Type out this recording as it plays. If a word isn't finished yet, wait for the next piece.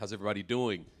How's everybody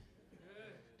doing?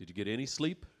 Did you get any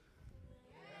sleep?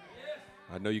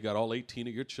 I know you got all 18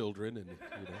 of your children, and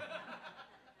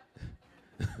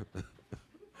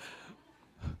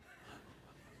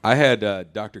I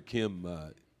had Dr. Kim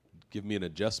give me an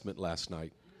adjustment last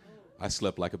night. I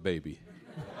slept like a baby.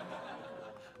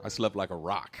 I slept like a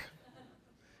rock.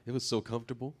 It was so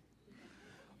comfortable.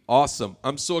 Awesome.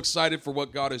 I'm so excited for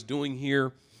what God is doing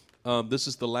here. This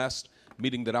is the last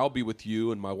meeting that I'll be with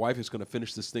you, and my wife is going to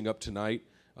finish this thing up tonight.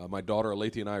 My daughter,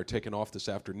 Alethea, and I are taking off this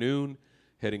afternoon,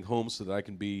 heading home so that I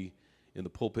can be in the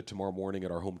pulpit tomorrow morning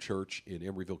at our home church in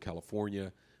Emeryville,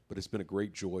 California. But it's been a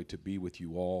great joy to be with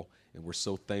you all, and we're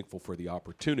so thankful for the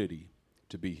opportunity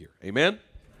to be here. Amen?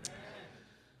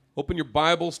 Open your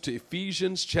Bibles to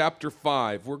Ephesians chapter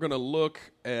 5. We're going to look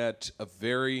at a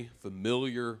very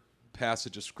familiar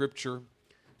passage of Scripture.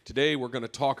 Today we're going to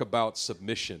talk about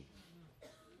submission.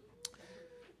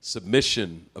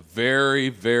 Submission, a very,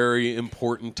 very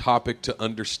important topic to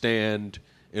understand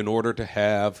in order to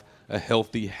have a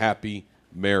healthy, happy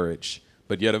marriage,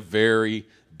 but yet a very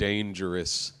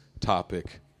dangerous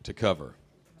topic to cover.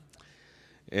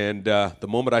 And the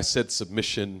moment I said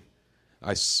submission,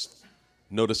 I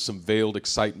noticed some veiled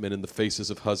excitement in the faces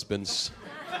of husbands.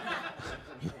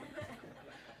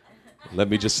 Let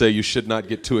me just say, you should not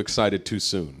get too excited too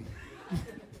soon.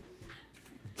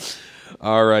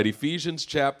 All right, Ephesians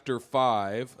chapter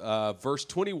 5, verse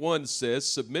 21 says,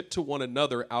 "Submit to one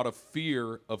another out of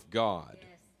fear of God."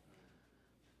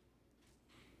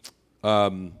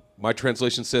 My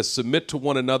translation says, "Submit to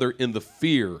one another in the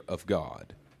fear of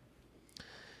God."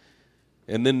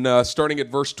 And then starting at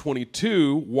verse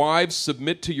 22, "Wives,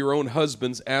 submit to your own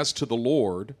husbands as to the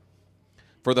Lord.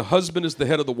 For the husband is the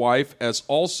head of the wife, as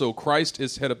also Christ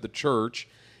is head of the church,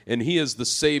 and he is the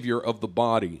Savior of the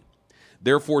body.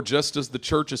 Therefore, just as the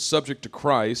church is subject to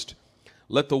Christ,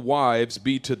 let the wives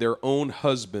be to their own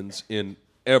husbands in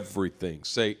everything."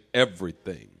 Say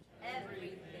everything.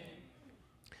 Everything.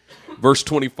 Verse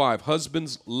 25,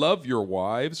 "Husbands, love your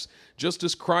wives, just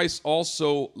as Christ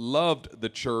also loved the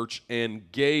church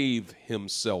and gave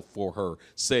himself for her."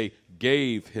 Say,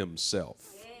 gave himself.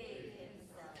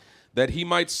 "That he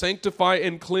might sanctify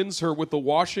and cleanse her with the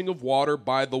washing of water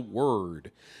by the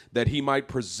word, that he might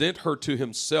present her to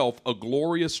himself a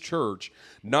glorious church,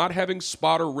 not having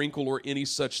spot or wrinkle or any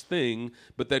such thing,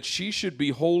 but that she should be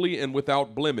holy and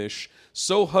without blemish.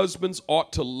 So husbands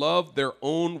ought to love their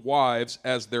own wives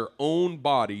as their own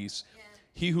bodies.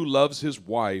 He who loves his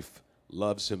wife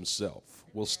loves himself."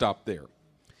 We'll stop there.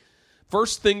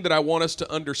 First thing that I want us to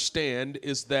understand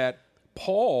is that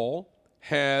Paul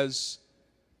has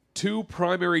two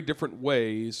primary different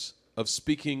ways of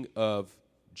speaking of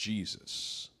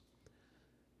Jesus.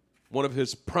 One of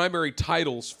his primary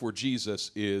titles for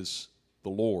Jesus is the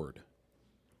Lord.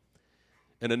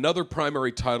 And another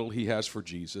primary title he has for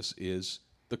Jesus is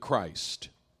the Christ.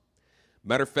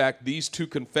 Matter of fact, these two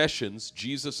confessions,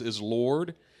 Jesus is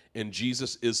Lord and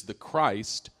Jesus is the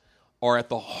Christ, are at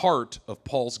the heart of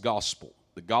Paul's gospel,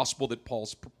 the gospel that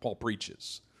Paul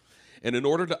preaches. And in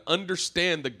order to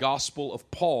understand the gospel of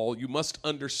Paul, you must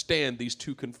understand these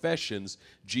two confessions.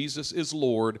 Jesus is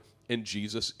Lord and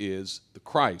Jesus is the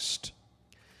Christ.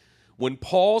 When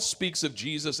Paul speaks of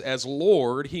Jesus as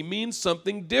Lord, he means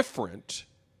something different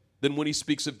than when he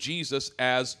speaks of Jesus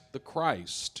as the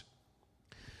Christ.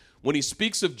 When he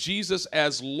speaks of Jesus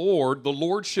as Lord, the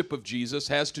lordship of Jesus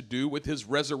has to do with his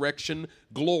resurrection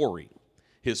glory,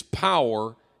 his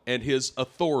power, and his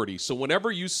authority. So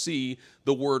whenever you see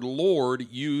the word Lord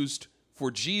used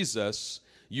for Jesus,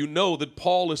 you know that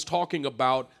Paul is talking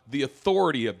about the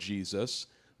authority of Jesus,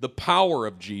 the power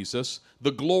of Jesus,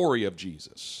 the glory of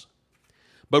Jesus.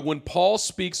 But when Paul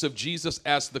speaks of Jesus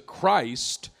as the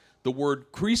Christ, the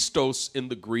word Christos in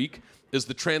the Greek is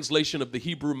the translation of the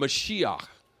Hebrew Mashiach,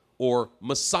 or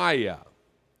Messiah.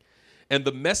 And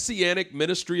the messianic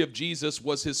ministry of Jesus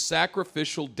was his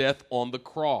sacrificial death on the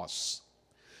cross.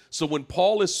 So when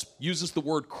Paul uses the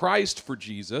word Christ for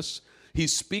Jesus,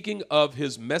 he's speaking of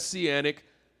his messianic,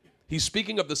 he's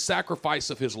speaking of the sacrifice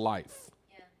of his life.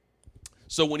 Yeah.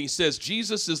 So when he says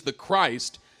Jesus is the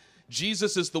Christ,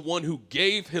 Jesus is the one who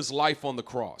gave his life on the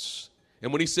cross.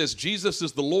 And when he says Jesus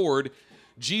is the Lord,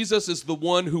 Jesus is the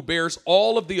one who bears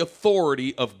all of the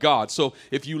authority of God. So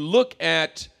if you look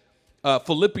at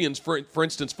Philippians, for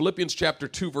instance, Philippians chapter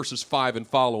 2, verses 5 and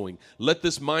following, "Let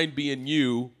this mind be in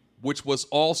you, which was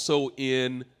also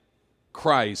in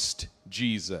Christ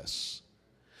Jesus,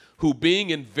 who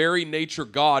being in very nature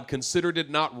God, considered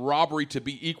it not robbery to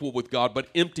be equal with God, but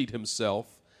emptied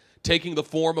himself, taking the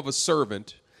form of a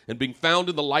servant, and being found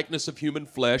in the likeness of human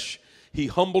flesh, he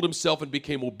humbled himself and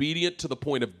became obedient to the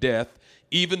point of death,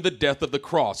 even the death of the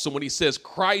cross. So when he says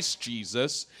Christ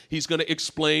Jesus, he's going to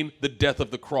explain the death of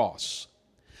the cross.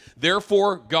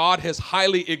 Therefore, God has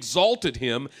highly exalted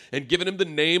him and given him the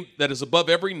name that is above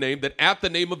every name, that at the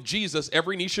name of Jesus,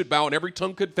 every knee should bow and every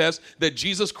tongue confess that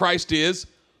Jesus Christ is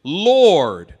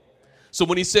Lord. So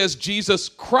when he says Jesus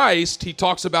Christ, he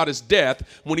talks about his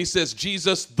death. When he says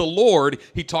Jesus the Lord,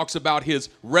 he talks about his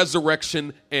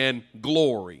resurrection and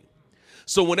glory.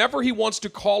 So whenever he wants to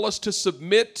call us to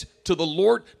submit to the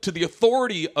Lord, to the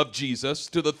authority of Jesus,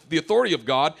 to the authority of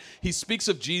God, he speaks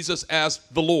of Jesus as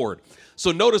the Lord.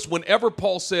 So notice whenever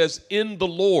Paul says in the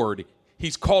Lord,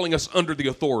 he's calling us under the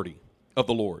authority of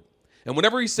the Lord. And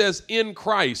whenever he says in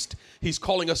Christ, he's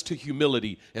calling us to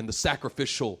humility and the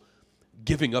sacrificial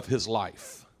giving of his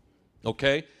life.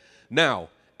 Okay? Now,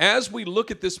 as we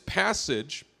look at this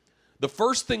passage, the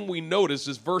first thing we notice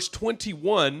is verse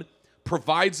 21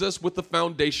 provides us with the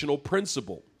foundational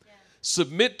principle. Yeah.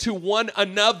 Submit to one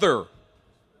another.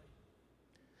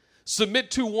 Submit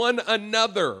to one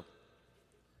another.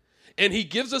 And he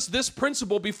gives us this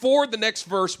principle before the next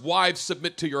verse, wives,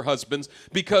 submit to your husbands,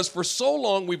 because for so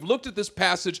long we've looked at this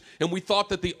passage and we thought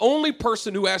that the only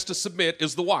person who has to submit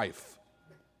is the wife.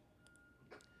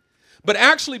 But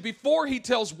actually, before he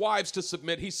tells wives to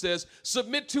submit, he says,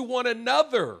 submit to one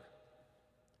another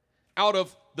out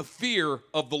of the fear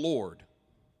of the Lord,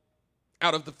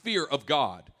 out of the fear of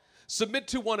God. Submit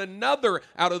to one another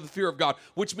out of the fear of God,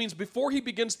 which means before he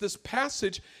begins this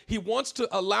passage, he wants to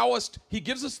allow us, he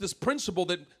gives us this principle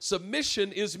that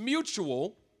submission is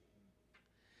mutual,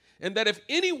 and that if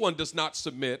anyone does not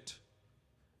submit,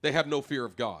 they have no fear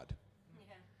of God.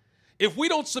 Yeah. If we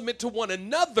don't submit to one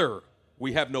another,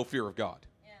 we have no fear of God.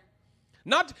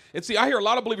 Yeah. And see, I hear a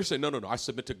lot of believers say, no, I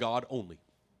submit to God only.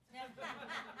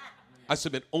 I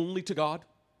submit only to God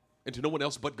and to no one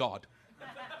else but God.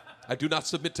 I do not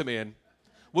submit to man.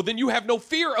 Well, then you have no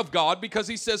fear of God, because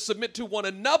he says submit to one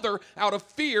another out of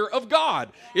fear of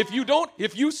God. Yeah.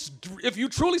 If you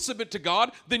truly submit to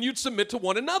God, then you'd submit to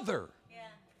one another. Yeah.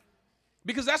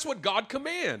 Because that's what God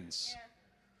commands. Yeah.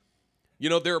 You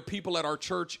know, there are people at our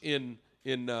church there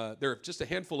are just a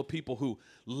handful of people who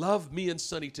love me and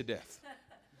Sonny to death.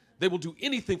 They will do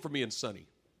anything for me and Sonny.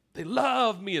 They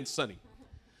love me and Sonny.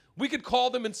 We could call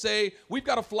them and say, we've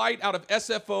got a flight out of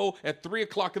SFO at 3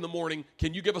 o'clock in the morning.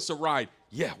 Can you give us a ride?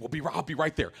 Yeah, I'll be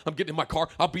right there. I'm getting in my car.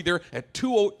 I'll be there at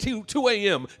 2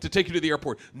 a.m. to take you to the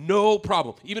airport. No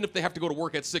problem. Even if they have to go to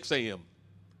work at 6 a.m.,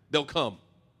 they'll come.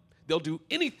 They'll do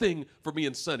anything for me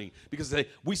and Sonny because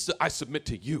I submit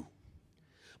to you.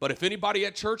 But if anybody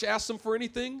at church asks them for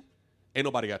anything, ain't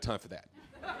nobody got time for that.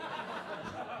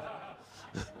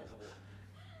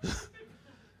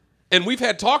 And we've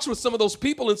had talks with some of those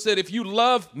people and said, if you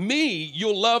love me,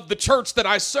 you'll love the church that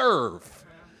I serve.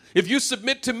 If you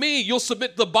submit to me, you'll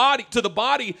submit to the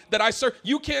body that I serve.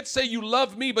 You can't say you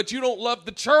love me, but you don't love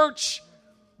the church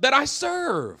that I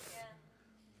serve. Yeah.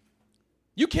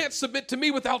 You can't submit to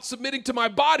me without submitting to my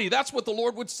body. That's what the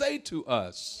Lord would say to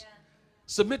us. Yeah.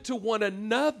 Submit to one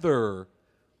another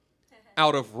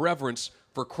out of reverence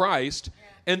for Christ.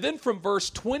 Yeah. And then from verse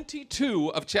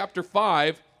 22 of chapter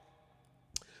 5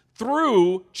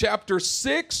 through chapter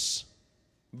 6,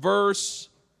 I'll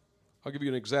give you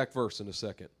an exact verse in a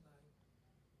second.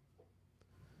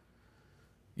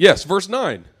 Yes, verse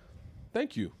 9.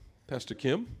 Thank you, Pastor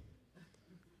Kim.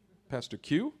 Pastor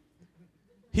Q.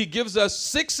 He gives us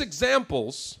 6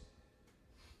 examples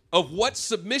of what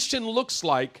submission looks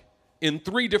like in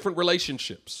 3 different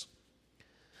relationships.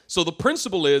 So the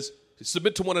principle is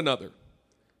submit to one another.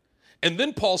 And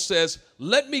then Paul says,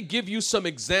 let me give you some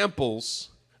examples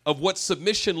of what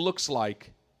submission looks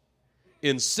like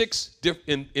in 6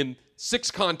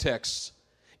 contexts,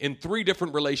 in 3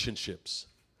 different relationships.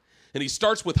 And he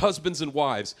starts with husbands and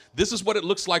wives. This is what it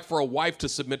looks like for a wife to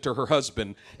submit to her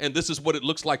husband, and this is what it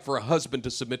looks like for a husband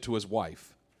to submit to his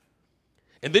wife.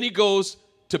 And then he goes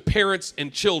to parents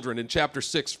and children in chapter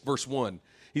 6, verse 1.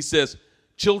 He says,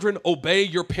 children, obey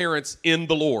your parents in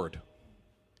the Lord.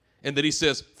 And then he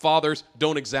says, fathers,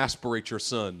 don't exasperate your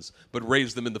sons, but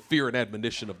raise them in the fear and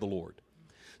admonition of the Lord.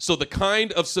 So the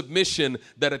kind of submission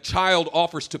that a child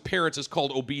offers to parents is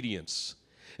called obedience.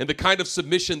 And the kind of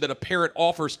submission that a parent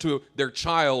offers to their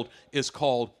child is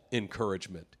called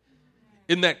encouragement.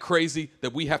 Isn't that crazy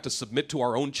that we have to submit to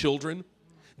our own children?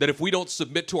 That if we don't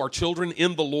submit to our children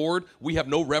in the Lord, we have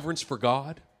no reverence for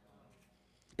God?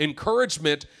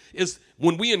 Encouragement is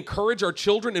when we encourage our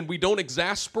children and we don't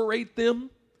exasperate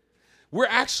them, we're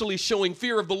actually showing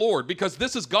fear of the Lord, because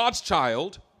this is God's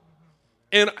child.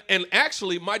 And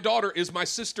actually, my daughter is my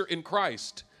sister in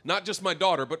Christ. Not just my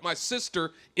daughter, but my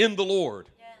sister in the Lord.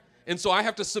 Yeah. And so I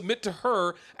have to submit to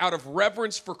her out of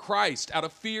reverence for Christ, out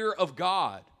of fear of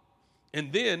God.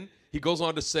 And then he goes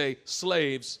on to say,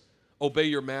 slaves, obey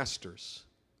your masters.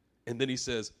 And then he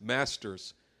says,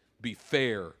 masters, be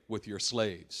fair with your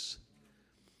slaves.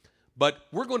 But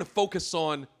we're going to focus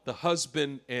on the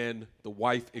husband and the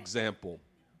wife example.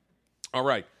 All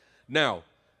right. Now,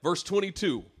 verse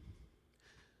 22.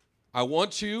 I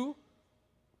want you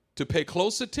to pay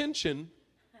close attention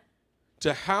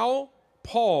to how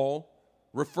Paul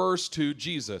refers to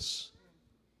Jesus.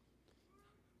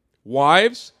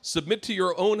 Wives, submit to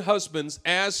your own husbands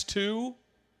as to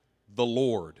the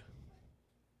Lord.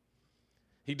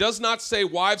 He does not say,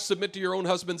 wives, submit to your own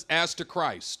husbands as to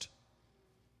Christ.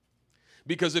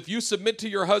 Because if you submit to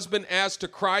your husband as to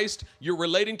Christ, you're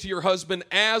relating to your husband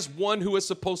as one who is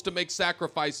supposed to make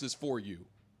sacrifices for you.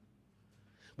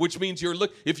 Which means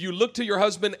if you look to your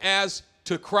husband as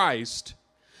to Christ,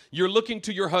 you're looking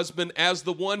to your husband as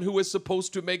the one who is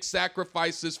supposed to make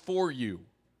sacrifices for you.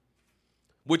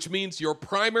 Which means your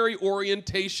primary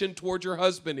orientation toward your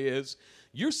husband is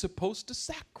you're supposed to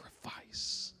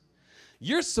sacrifice.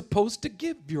 You're supposed to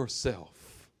give yourself.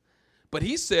 But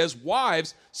he says,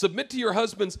 wives, submit to your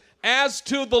husbands as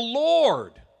to the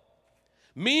Lord.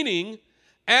 Meaning,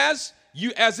 as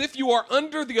if you are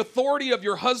under the authority of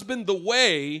your husband the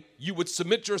way you would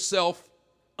submit yourself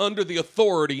under the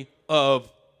authority of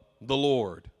the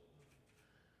Lord.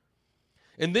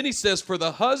 And then he says, for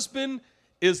the husband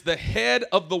is the head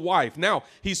of the wife. Now,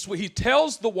 he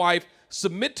tells the wife,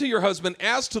 submit to your husband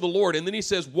as to the Lord. And then he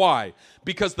says, why?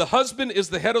 Because the husband is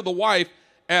the head of the wife,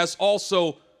 as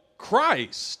also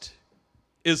Christ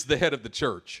is the head of the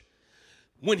church.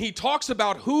 When he talks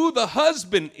about who the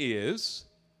husband is,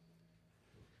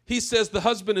 he says the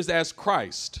husband is as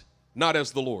Christ, not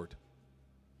as the Lord.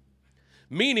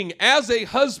 Meaning, as a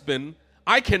husband,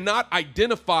 I cannot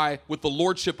identify with the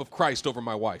lordship of Christ over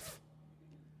my wife.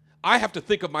 I have to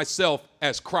think of myself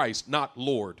as Christ, not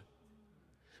Lord.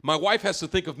 My wife has to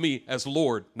think of me as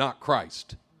Lord, not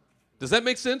Christ. Does that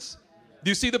make sense?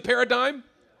 Do you see the paradigm?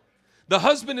 The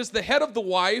husband is the head of the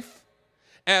wife,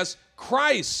 as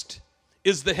Christ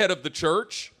is the head of the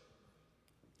church,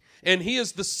 and he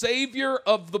is the savior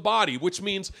of the body, which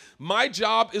means my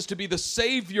job is to be the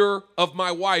savior of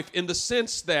my wife in the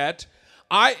sense that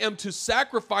I am to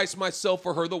sacrifice myself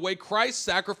for her the way Christ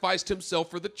sacrificed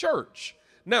himself for the church.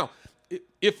 Now,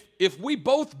 if we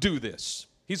both do this,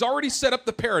 he's already set up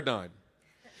the paradigm.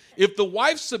 If the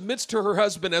wife submits to her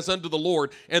husband as unto the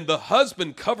Lord, and the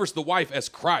husband covers the wife as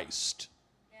Christ,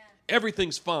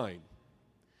 everything's fine.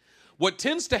 What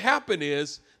tends to happen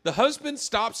is the husband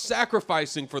stops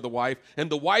sacrificing for the wife, and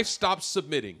the wife stops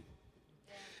submitting.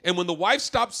 And when the wife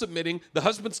stops submitting, the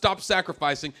husband stops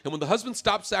sacrificing. And when the husband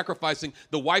stops sacrificing,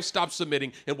 the wife stops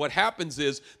submitting. And what happens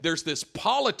is there's this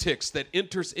politics that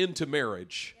enters into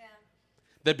marriage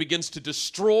that begins to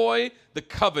destroy the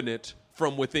covenant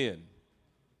from within.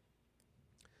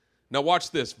 Now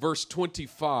watch this, verse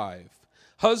 25.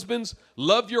 Husbands,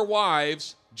 love your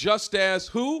wives just as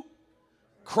who?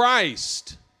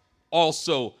 Christ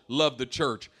also loved the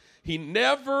church. He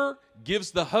never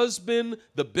gives the husband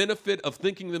the benefit of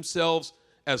thinking themselves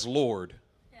as Lord.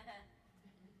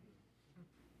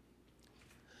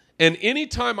 And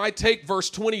anytime I take verse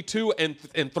 22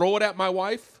 and throw it at my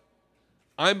wife,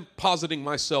 I'm positing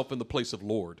myself in the place of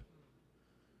Lord.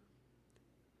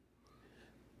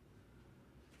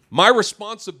 My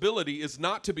responsibility is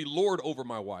not to be Lord over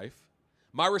my wife.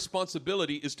 My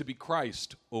responsibility is to be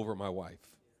Christ over my wife,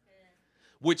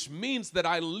 which means that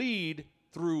I lead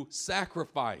through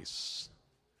sacrifice.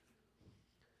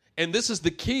 And this is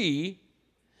the key.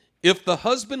 If the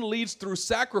husband leads through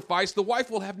sacrifice, the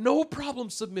wife will have no problem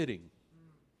submitting.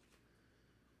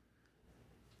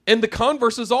 And the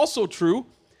converse is also true.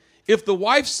 If the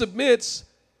wife submits,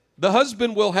 the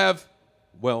husband will have,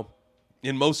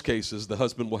 in most cases, the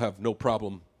husband will have no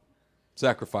problem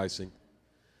sacrificing.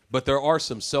 But there are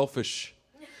some selfish.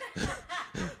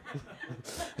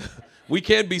 We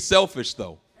can be selfish,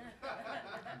 though.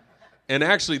 And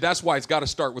actually, that's why it's got to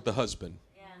start with the husband.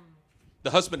 Yeah.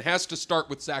 The husband has to start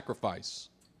with sacrifice.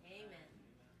 Amen.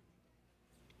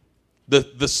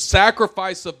 The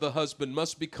sacrifice of the husband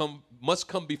must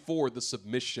come before the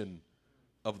submission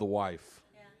of the wife.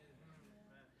 Yeah.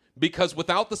 Because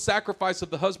without the sacrifice of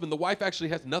the husband, the wife actually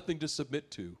has nothing to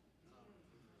submit to.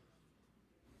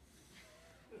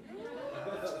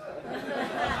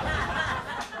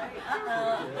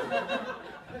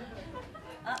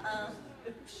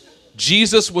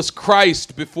 Jesus was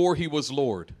Christ before he was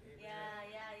Lord. Yeah.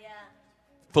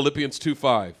 Philippians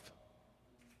 2:5.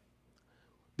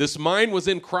 This mind was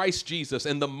in Christ Jesus,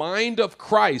 and the mind of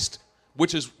Christ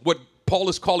which is what Paul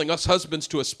is calling us husbands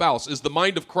to espouse, is the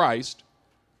mind of Christ,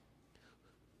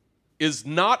 is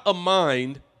not a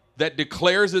mind that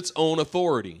declares its own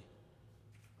authority.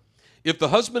 If the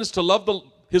husband is to love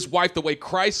his wife the way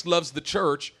Christ loves the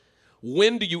church,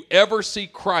 when do you ever see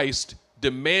Christ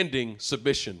demanding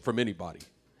submission from anybody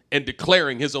and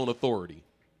declaring his own authority?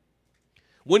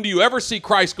 When do you ever see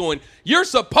Christ going, "You're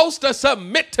supposed to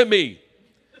submit to me.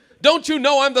 Don't you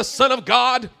know I'm the Son of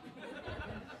God?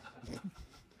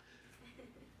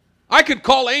 I could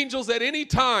call angels at any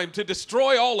time to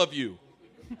destroy all of you."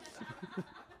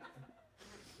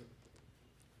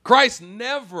 Christ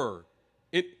never,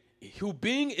 who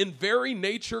being in very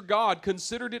nature God,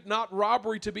 considered it not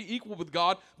robbery to be equal with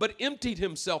God, but emptied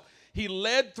himself. He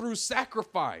led through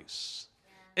sacrifice.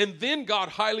 And then God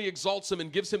highly exalts him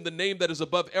and gives him the name that is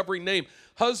above every name.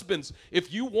 Husbands,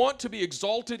 if you want to be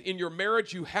exalted in your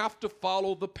marriage, you have to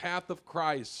follow the path of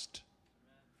Christ.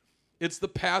 It's the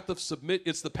path of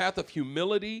it's the path of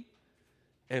humility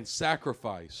and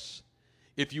sacrifice.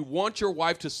 If you want your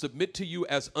wife to submit to you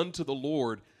as unto the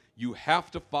Lord, you have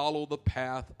to follow the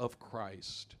path of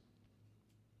Christ.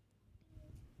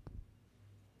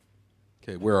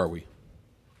 Okay, where are we?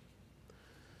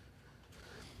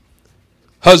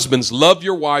 Husbands, love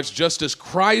your wives just as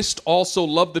Christ also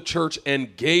loved the church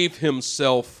and gave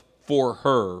himself for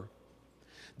her,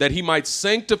 that he might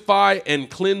sanctify and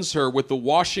cleanse her with the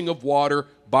washing of water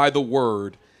by the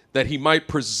word, that he might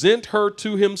present her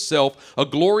to himself a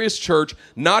glorious church,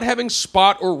 not having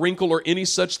spot or wrinkle or any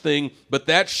such thing, but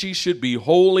that she should be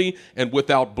holy and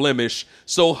without blemish.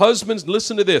 So husbands,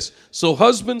 listen to this. So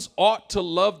husbands ought to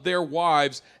love their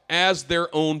wives as their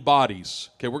own bodies.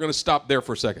 Okay, we're going to stop there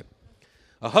for a second.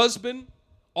 A husband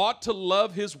ought to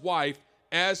love his wife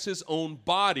as his own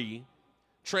body.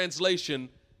 Translation,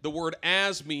 the word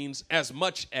as means as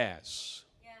much as.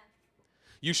 Yeah.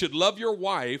 You should love your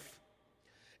wife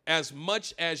as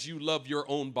much as you love your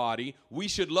own body. We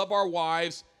should love our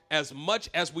wives as much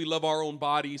as we love our own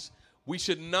bodies. We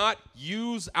should not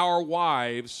use our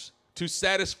wives to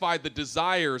satisfy the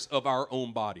desires of our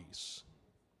own bodies.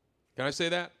 Can I say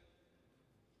that?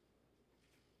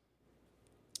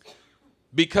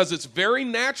 Because it's very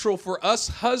natural for us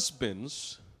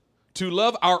husbands to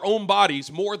love our own bodies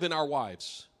more than our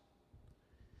wives,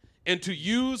 and to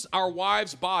use our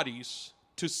wives' bodies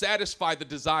to satisfy the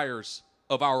desires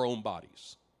of our own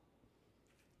bodies.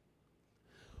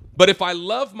 But if I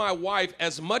love my wife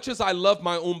as much as I love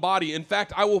my own body, in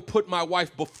fact, I will put my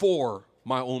wife before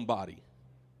my own body.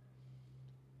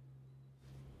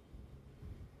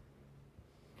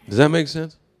 Does that make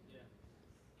sense?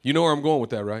 You know where I'm going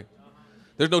with that, right?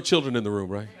 There's no children in the room,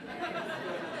 right?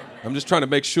 I'm just trying to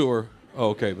make sure. Oh,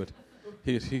 okay, but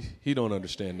he don't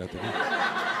understand nothing.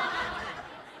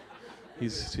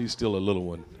 He's still a little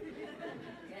one.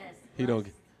 He don't.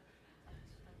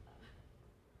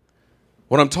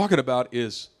 What I'm talking about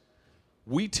is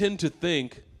we tend to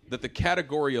think that the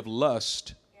category of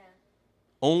lust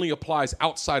only applies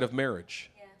outside of marriage.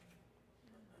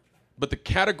 But the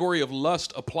category of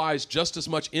lust applies just as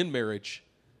much in marriage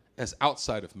as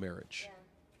outside of marriage.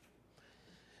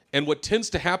 And what tends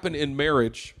to happen in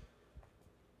marriage,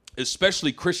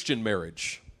 especially Christian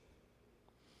marriage,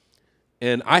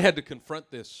 and I had to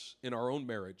confront this in our own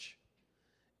marriage,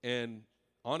 and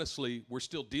honestly, we're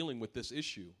still dealing with this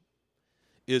issue,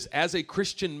 is as a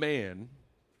Christian man,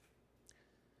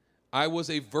 I was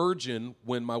a virgin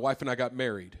when my wife and I got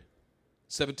married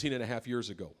 17 and a half years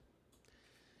ago.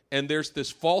 And there's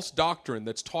this false doctrine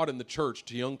that's taught in the church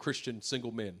to young Christian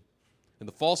single men. And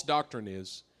the false doctrine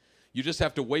is, you just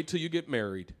have to wait till you get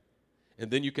married,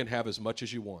 and then you can have as much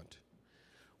as you want.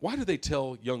 Why do they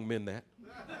tell young men that?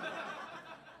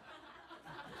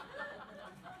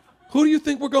 Who do you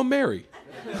think we're going to marry?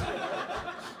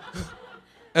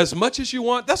 As much as you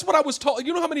want? That's what I was told.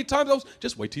 You know how many times I was,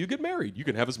 just wait till you get married. You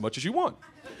can have as much as you want.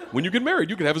 When you get married,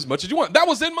 you can have as much as you want. That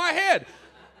was in my head.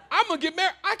 I'm going to get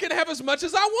married. I can have as much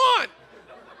as I want.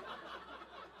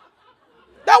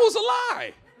 That was a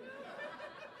lie.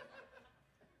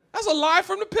 That's a lie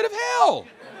from the pit of hell.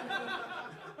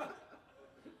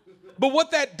 But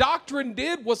what that doctrine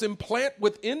did was implant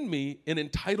within me an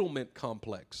entitlement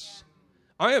complex.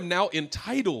 I am now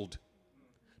entitled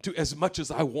to as much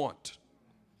as I want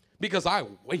because I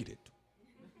waited,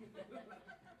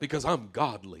 because I'm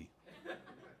godly.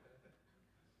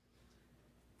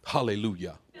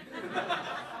 Hallelujah.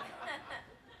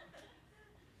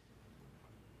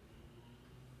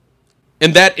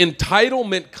 And that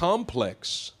entitlement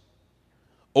complex,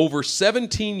 over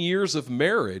 17 years of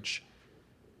marriage,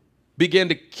 began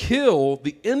to kill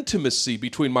the intimacy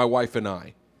between my wife and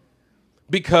I.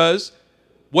 Because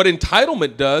what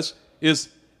entitlement does is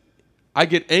I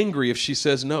get angry if she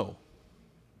says no.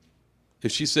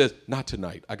 If she says, not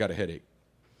tonight, I got a headache.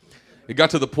 It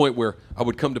got to the point where I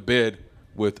would come to bed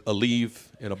with Aleve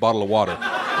and a bottle of water.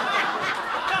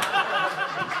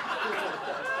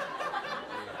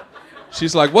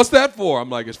 She's like, what's that for? I'm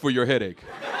like, it's for your headache.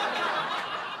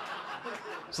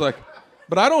 It's like,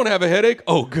 but I don't have a headache.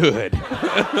 Oh, good.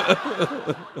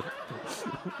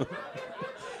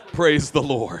 Praise the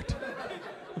Lord.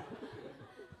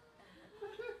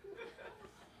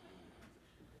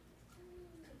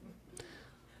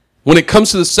 When it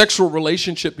comes to the sexual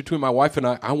relationship between my wife and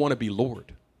I want to be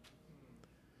Lord.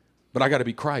 But I got to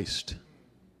be Christ.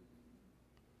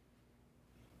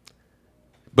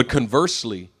 But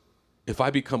conversely, if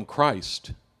I become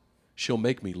Christ, she'll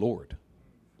make me Lord.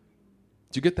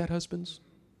 Do you get that, husbands?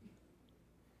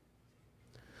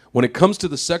 When it comes to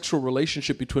the sexual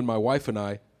relationship between my wife and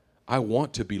I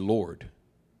want to be Lord.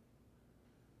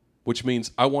 Which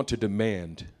means I want to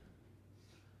demand.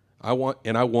 I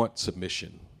want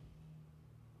submission.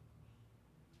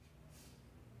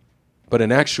 But in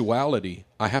actuality,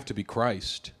 I have to be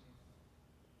Christ.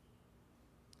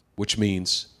 Which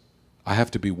means I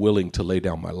have to be willing to lay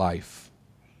down my life.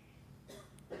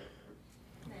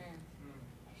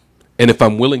 And if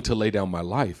I'm willing to lay down my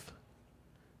life,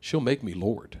 she'll make me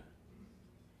Lord.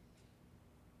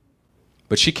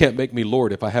 But she can't make me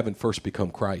Lord if I haven't first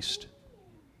become Christ.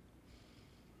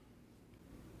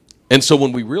 And so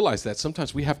when we realize that,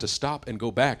 sometimes we have to stop and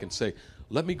go back and say,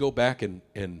 let me go back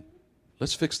and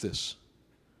let's fix this.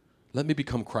 Let me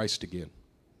become Christ again.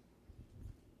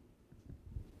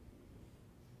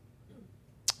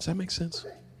 Does that make sense?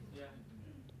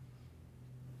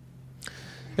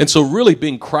 And so really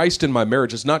being Christ in my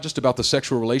marriage is not just about the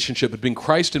sexual relationship, but being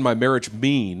Christ in my marriage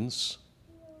means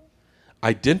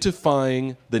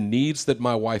identifying the needs that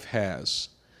my wife has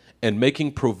and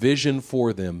making provision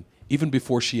for them even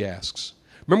before she asks.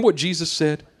 Remember what Jesus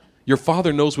said? Your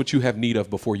Father knows what you have need of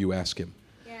before you ask him.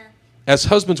 Yeah. As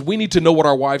husbands, we need to know what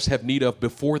our wives have need of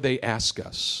before they ask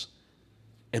us.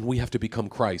 And we have to become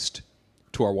Christ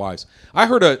to our wives. I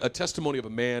heard a testimony of a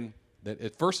man that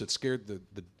at first it scared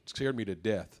me to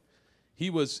death. He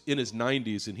was in his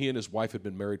 90s, and he and his wife had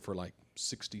been married for like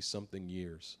 60-something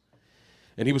years.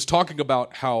 And he was talking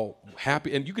about how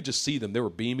happy, and you could just see them. They were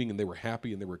beaming, and they were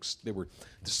happy, and they were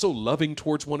so loving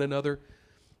towards one another.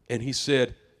 And he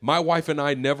said, my wife and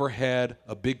I never had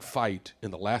a big fight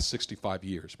in the last 65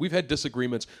 years. We've had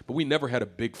disagreements, but we never had a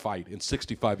big fight in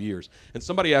 65 years. And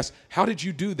somebody asked, how did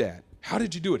you do that? How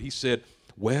did you do it? He said,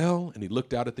 well, and he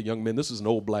looked out at the young man. This is an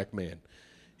old black man.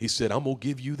 He said, I'm going to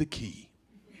give you the key.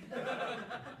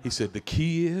 He said, the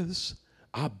key is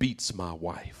I beats my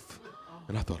wife.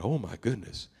 And I thought, oh, my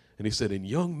goodness. And he said, and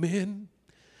young men,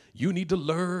 you need to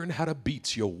learn how to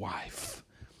beat your wife.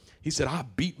 He said, I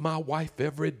beat my wife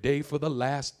every day for the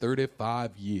last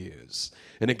 35 years.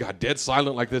 And it got dead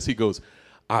silent like this. He goes,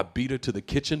 I beat her to the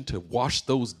kitchen to wash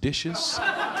those dishes.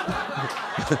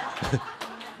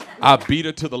 I beat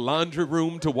her to the laundry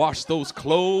room to wash those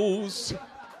clothes.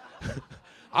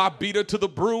 I beat her to the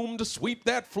broom to sweep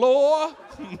that floor.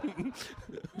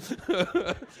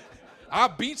 I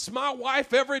beats my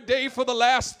wife every day for the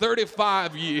last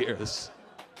 35 years.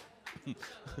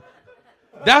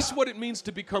 That's what it means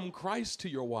to become Christ to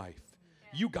your wife.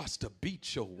 You got to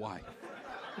beat your wife.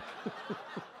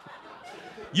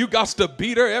 You got to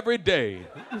beat her every day.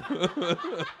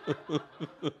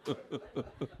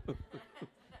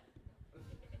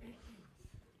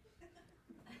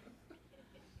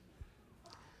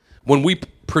 When we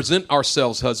present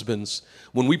ourselves, husbands,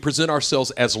 when we present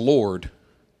ourselves as Lord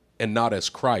and not as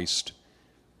Christ,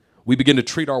 we begin to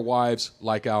treat our wives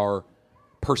like our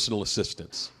personal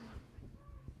assistants,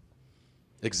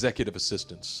 executive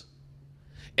assistants.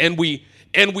 And we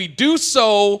do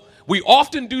so, we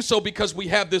often do so because we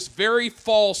have this very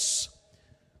false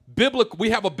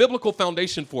we have a biblical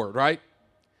foundation for it, right?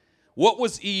 What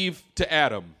was Eve to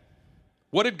Adam?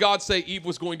 What did God say Eve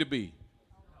was going to be?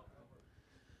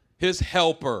 His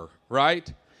helper,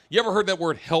 right? You ever heard that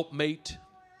word helpmate?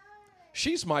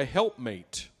 She's my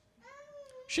helpmate.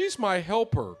 She's my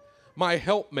helper, my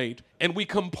helpmate. And we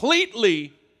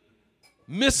completely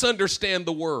misunderstand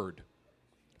the word.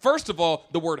 First of all,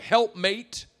 the word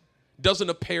helpmate doesn't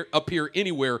appear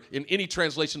anywhere in any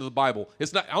translation of the Bible.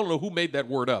 It's not, I don't know who made that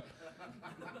word up.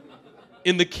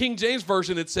 In the King James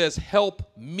Version, it says help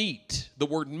meet. The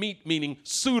word meet meaning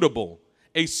suitable.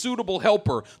 A suitable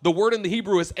helper. The word in the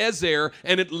Hebrew is ezer,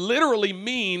 and it literally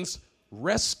means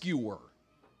rescuer.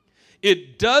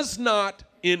 It does not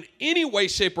in any way,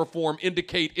 shape, or form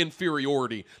indicate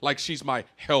inferiority, like she's my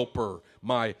helper,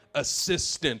 my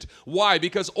assistant. Why?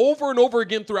 Because over and over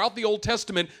again throughout the Old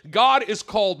Testament, God is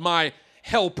called my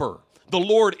helper. The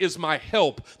Lord is my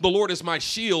help. The Lord is my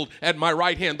shield at my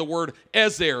right hand. The word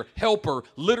ezer, helper,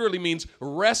 literally means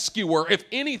rescuer. If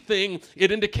anything, it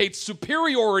indicates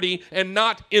superiority and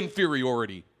not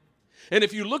inferiority. And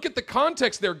if you look at the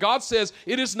context there, God says,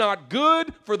 it is not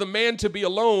good for the man to be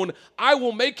alone. I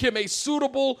will make him a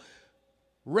suitable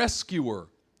rescuer.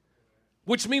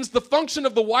 Which means the function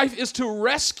of the wife is to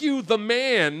rescue the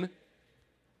man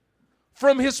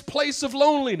from his place of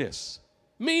loneliness.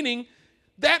 Meaning,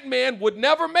 that man would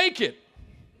never make it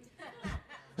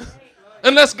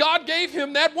unless God gave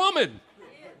him that woman.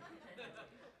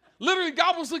 Literally,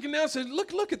 God was looking down and said,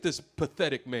 look at this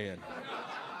pathetic man.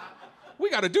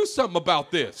 We got to do something about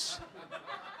this.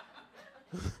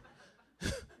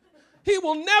 He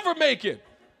will never make it.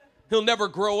 He'll never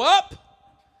grow up.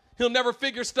 He'll never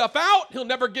figure stuff out. He'll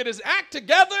never get his act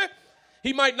together.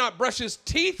 He might not brush his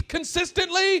teeth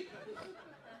consistently.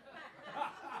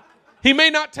 He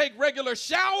may not take regular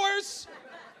showers.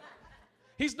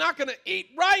 He's not going to eat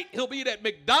right. He'll be at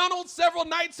McDonald's several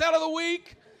nights out of the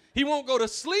week. He won't go to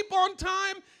sleep on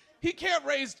time. He can't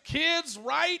raise kids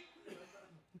right.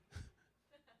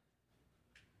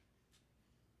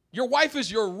 Your wife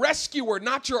is your rescuer,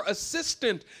 not your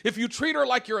assistant. If you treat her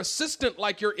like your assistant,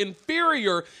 like your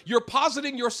inferior, you're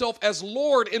positing yourself as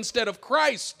Lord instead of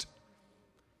Christ.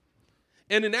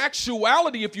 And in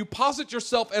actuality, if you posit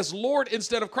yourself as Lord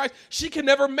instead of Christ, she can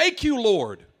never make you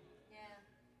Lord. Yeah.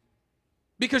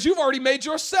 Because you've already made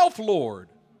yourself Lord.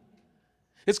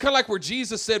 It's kind of like where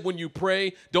Jesus said when you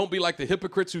pray, don't be like the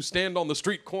hypocrites who stand on the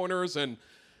street corners and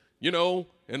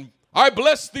I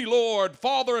bless thee, Lord,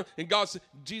 Father. And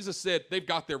Jesus said they've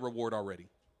got their reward already.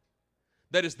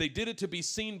 That is, they did it to be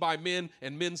seen by men,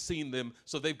 and men seen them,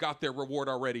 so they've got their reward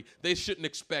already. They shouldn't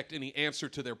expect any answer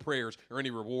to their prayers or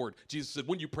any reward. Jesus said,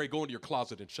 when you pray, go into your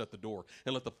closet and shut the door,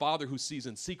 and let the Father who sees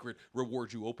in secret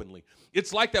reward you openly.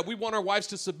 It's like that. We want our wives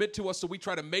to submit to us, so we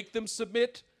try to make them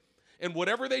submit, and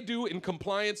whatever they do in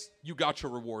compliance, you got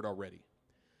your reward already.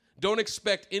 Don't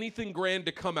expect anything grand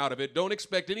to come out of it. Don't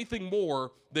expect anything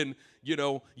more than,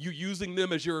 you using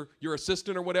them as your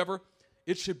assistant or whatever.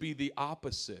 It should be the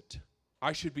opposite.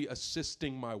 I should be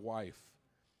assisting my wife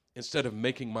instead of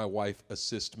making my wife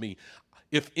assist me.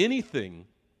 If anything,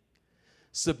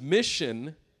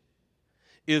 submission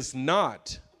is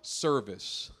not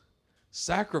service.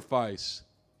 Sacrifice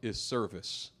is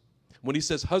service. When he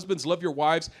says, husbands, love your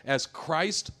wives as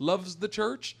Christ loves the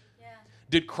church,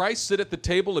 did Christ sit at the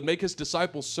table and make his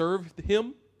disciples serve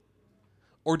him?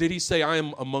 Or did he say, I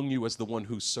am among you as the one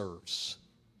who serves?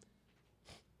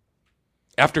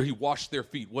 After he washed their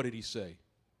feet, what did he say?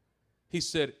 He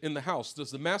said, in the house,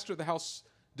 does the master of the house,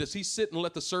 does he sit and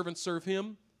let the servants serve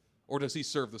him? Or does he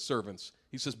serve the servants?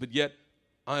 He says, but yet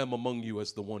I am among you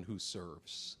as the one who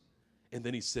serves. And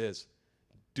then he says,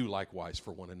 do likewise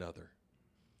for one another.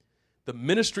 The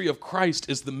ministry of Christ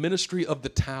is the ministry of the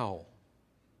towel.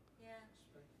 Yeah.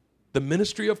 The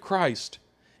ministry of Christ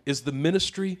is the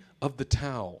ministry of the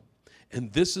towel.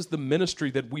 And this is the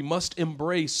ministry that we must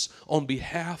embrace on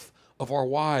behalf of our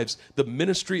wives, the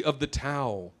ministry of the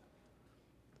towel.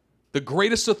 The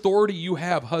greatest authority you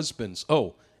have, husbands.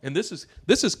 Oh, and this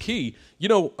is key.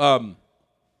 Over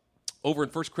in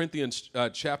 1 Corinthians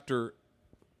chapter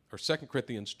 2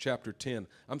 Corinthians chapter 10.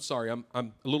 I'm sorry, I'm a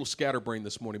little scatterbrained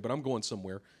this morning, but I'm going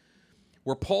somewhere.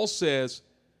 Where Paul says,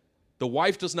 the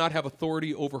wife does not have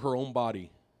authority over her own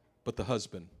body, but the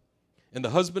husband. And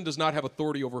the husband does not have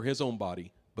authority over his own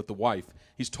body, but the wife.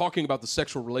 He's talking about the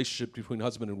sexual relationship between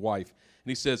husband and wife. And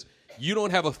he says, you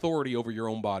don't have authority over your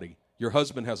own body. Your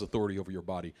husband has authority over your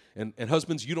body. And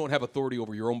husbands, you don't have authority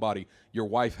over your own body. Your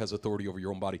wife has authority over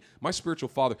your own body. My spiritual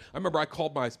father, I remember I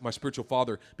called my spiritual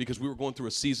father because we were going through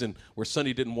a season where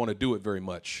Sonny didn't want to do it very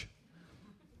much.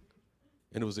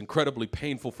 And it was incredibly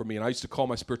painful for me. And I used to call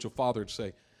my spiritual father and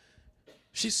say,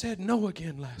 she said no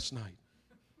again last night.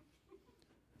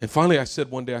 And finally I said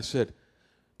one day,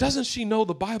 doesn't she know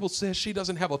the Bible says she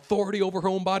doesn't have authority over her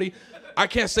own body? I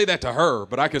can't say that to her,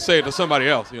 but I can say it to somebody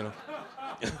else,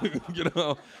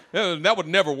 that would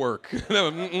never work.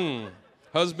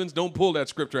 Husbands, don't pull that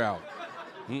scripture out.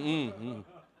 And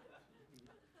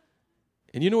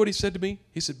you know what he said to me?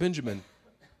 He said, Benjamin,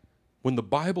 when the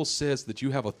Bible says that you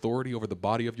have authority over the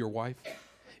body of your wife,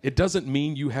 it doesn't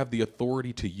mean you have the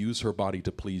authority to use her body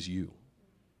to please you.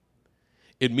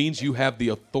 It means you have the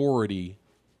authority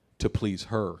to please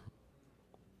her.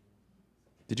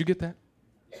 Did you get that?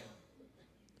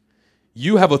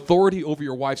 You have authority over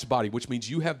your wife's body, which means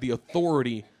you have the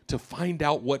authority to find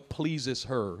out what pleases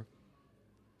her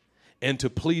and to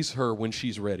please her when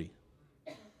she's ready.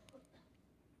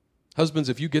 Husbands,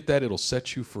 if you get that, it'll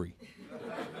set you free.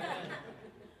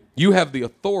 You have the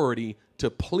authority to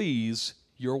please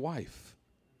your wife.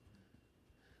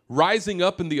 Rising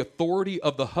up in the authority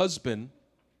of the husband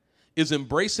is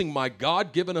embracing my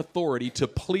God-given authority to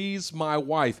please my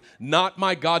wife, not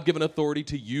my God-given authority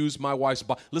to use my wife's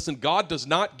body. Listen, God does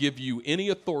not give you any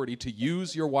authority to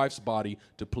use your wife's body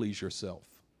to please yourself.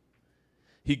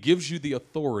 He gives you the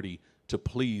authority to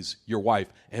please your wife.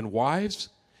 And wives,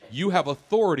 you have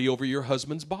authority over your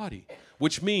husband's body,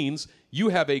 which means you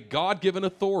have a God-given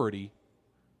authority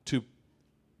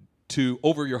to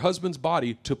over your husband's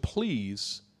body to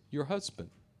please your husband.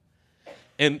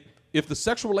 And if the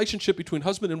sexual relationship between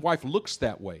husband and wife looks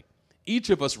that way, each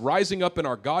of us rising up in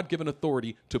our God-given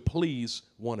authority to please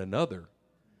one another,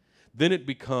 then it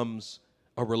becomes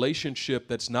a relationship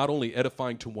that's not only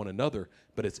edifying to one another,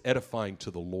 but it's edifying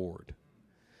to the Lord.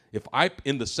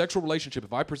 In the sexual relationship,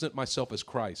 if I present myself as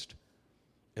Christ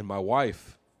and my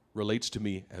wife relates to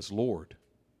me as Lord,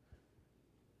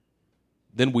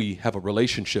 then we have a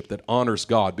relationship that honors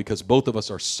God because both of us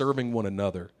are serving one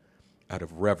another out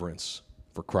of reverence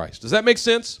for Christ. Does that make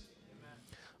sense? Amen.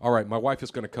 All right, my wife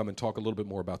is going to come and talk a little bit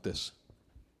more about this.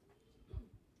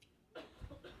 All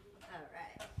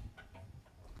right.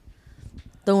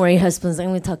 Don't worry, husbands, I'm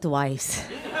going to talk to wives.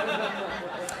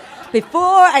 Before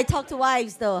I talk to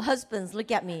wives, though, husbands,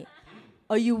 look at me.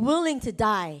 Are you willing to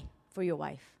die for your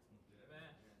wife?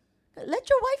 Let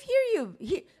your wife hear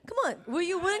you. Come on. Were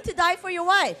you willing to die for your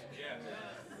wife?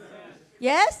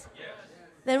 Yes?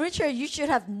 Then, Richard, you should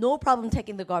have no problem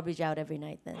taking the garbage out every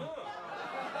night then.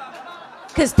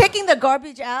 Because taking the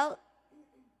garbage out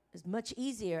is much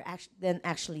easier than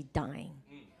actually dying.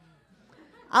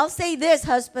 I'll say this,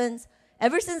 husbands.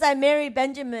 Ever since I married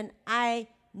Benjamin, I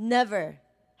never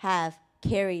have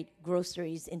carried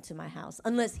groceries into my house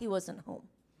unless he wasn't home.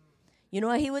 You know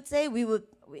what he would say?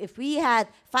 If we had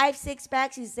 5, 6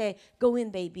 bags, he'd say, "Go in,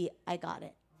 baby, I got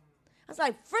it." I was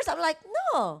like, first I'm like,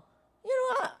 no,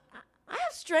 I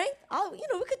have strength. We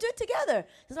could do it together.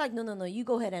 He's like, no, you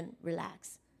go ahead and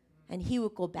relax. And he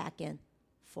would go back and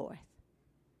forth.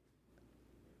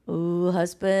 Ooh,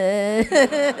 husband.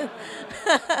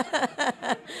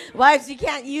 Wives, you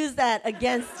can't use that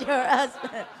against your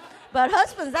husband. But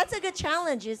husbands, that's a good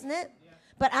challenge, isn't it?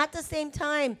 But at the same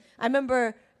time, I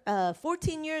remember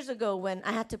 14 years ago when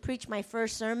I had to preach my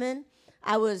first sermon,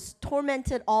 I was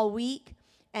tormented all week.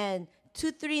 And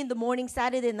 2, 3 in the morning,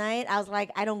 Saturday night, I was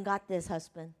like, I don't got this,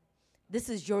 husband. This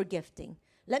is your gifting.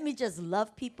 Let me just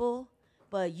love people,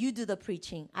 but you do the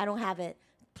preaching. I don't have it.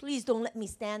 Please don't let me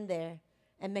stand there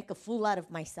and make a fool out of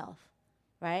myself,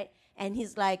 right? And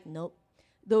he's like, nope.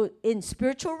 Though in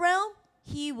spiritual realm,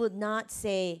 he would not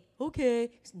say,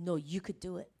 okay. No, you could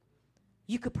do it.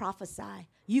 You could prophesy.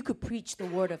 You could preach the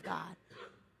word of God.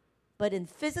 But in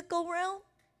physical realm,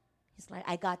 he's like,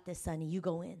 I got this, Sonny. You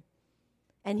go in.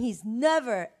 And he's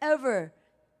never, ever,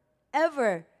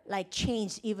 ever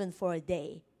changed even for a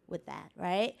day with that,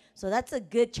 right? So that's a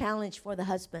good challenge for the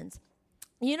husbands.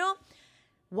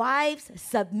 Wives,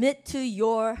 submit to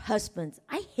your husbands.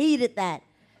 I hated that.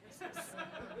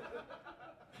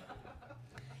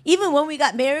 Even when we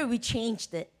got married, we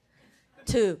changed it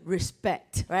to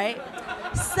respect, right?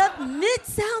 Submit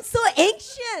sounds so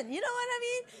ancient. You know what I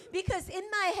mean? Because in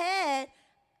my head,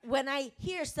 when I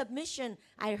hear submission,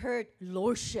 I heard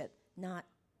lordship, not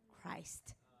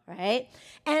Christ, right?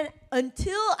 And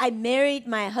until I married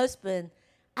my husband,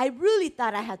 I really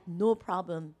thought I had no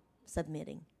problem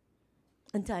submitting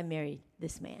until I married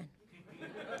this man.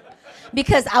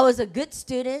 Because I was a good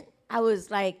student. I was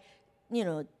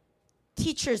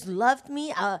teachers loved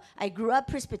me. I grew up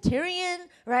Presbyterian,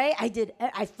 right?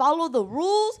 I followed the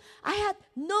rules. I had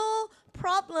no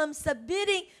problem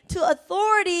submitting to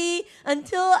authority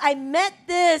until I met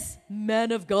this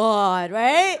man of God,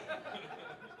 right?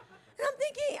 And I'm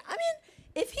thinking,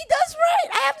 if he does right,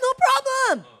 I have no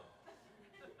problem.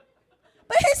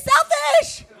 But he's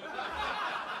selfish.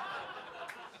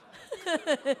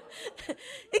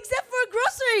 Except for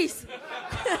groceries.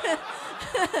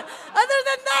 Other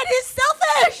than that, he's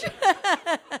selfish.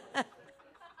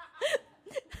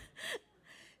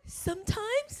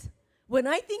 Sometimes, when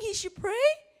I think he should pray,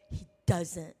 he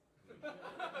doesn't.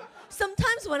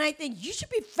 Sometimes when I think you should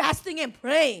be fasting and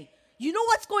praying, you know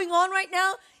what's going on right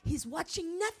now? He's watching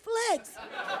Netflix.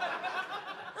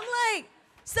 I'm like,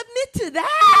 submit to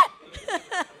that.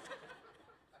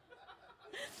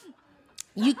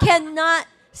 You cannot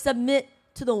submit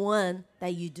to the one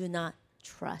that you do not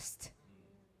trust.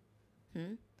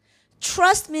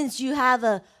 Trust means you have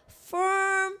a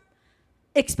firm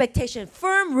expectation,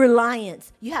 firm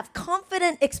reliance. You have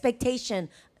confident expectation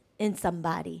in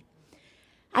somebody.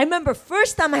 I remember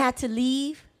first time I had to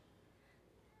leave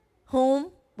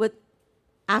home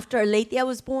after Alethea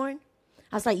was born.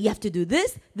 I was like, you have to do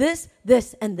this, this,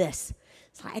 this, and this.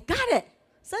 So I got it.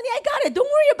 Sonny, I got it. Don't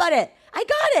worry about it. I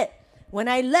got it. When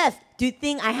I left, do you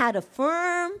think I had a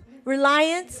firm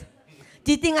reliance?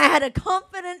 Do you think I had a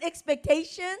confident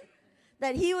expectation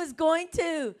that he was going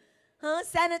to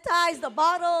sanitize the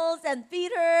bottles and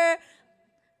feed her?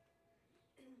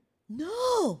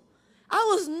 No. I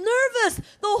was nervous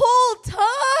the whole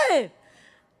time.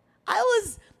 I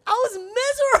was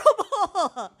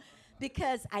miserable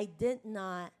because I did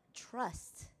not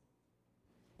trust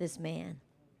this man.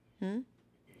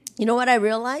 You know what I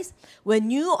realized?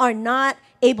 When you are not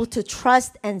able to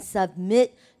trust and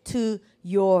submit to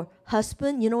your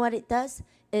husband, you know what it does?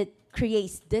 It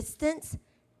creates distance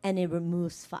and it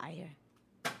removes fire.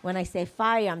 When I say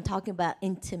fire, I'm talking about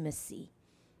intimacy.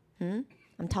 I'm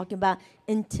talking about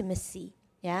intimacy,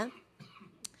 yeah?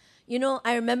 You know,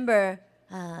 I remember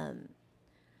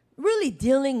really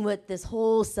dealing with this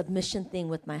whole submission thing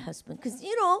with my husband. Because,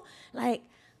 you know, like,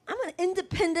 I'm an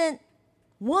independent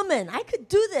woman. I could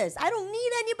do this. I don't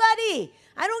need anybody.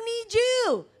 I don't need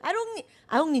you.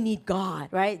 I only need God,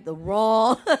 right? The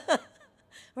raw,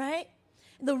 right?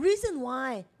 The reason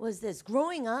why was this.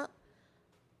 Growing up,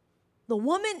 the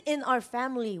women in our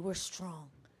family were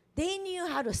strong. They knew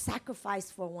how to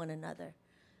sacrifice for one another.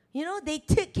 You know, they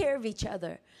took care of each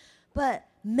other. But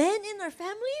men in our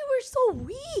family were so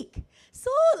weak. So,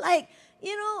 like,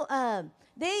 you know,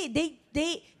 they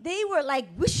were like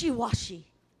wishy-washy,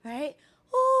 right?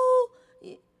 Oh,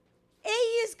 A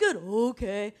is good,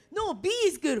 okay. No, B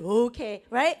is good, okay,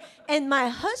 right? And my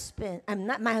husband,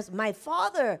 my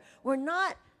father, were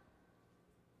not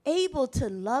able to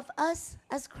love us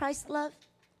as Christ loved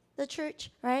the church,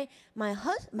 right? My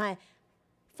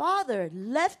father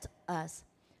left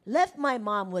my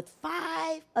mom with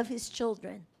 5 of his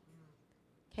children,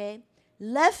 okay?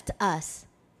 Left us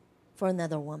for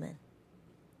another woman.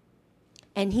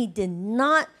 And he did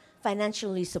not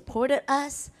financially support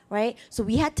us, right? So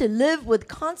we had to live with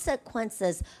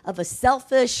consequences of a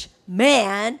selfish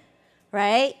man,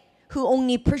 right? Who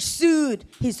only pursued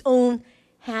his own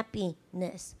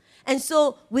happiness. And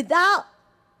so without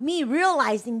me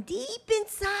realizing deep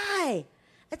inside,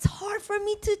 it's hard for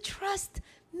me to trust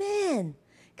men.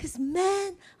 Because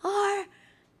men are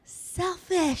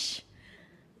selfish.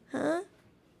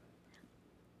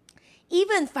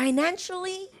 Even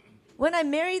financially, when I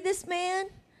married this man,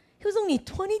 he was only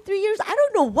 23 years. I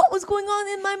don't know what was going on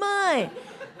in my mind.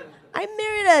 I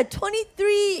married a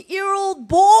 23-year-old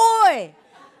boy.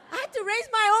 I had to raise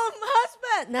my own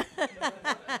husband.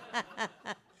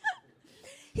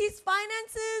 His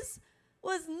finances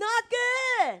was not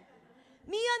good.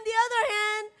 Me, on the other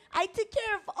hand, I took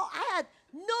care of, I had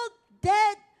no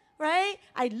debt, right?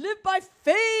 I lived by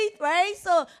faith, right?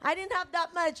 So I didn't have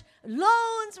that much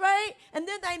loans, right? And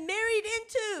then I married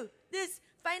into this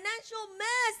financial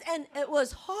mess, and it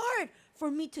was hard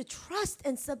for me to trust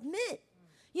and submit.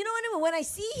 You know what I mean? When I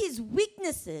see his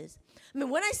weaknesses,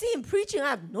 when I see him preaching, I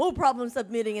have no problem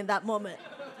submitting in that moment.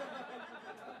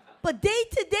 But day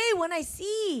to day, when I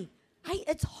see,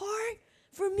 it's hard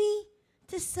for me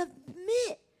to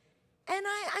submit. And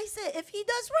I said, if he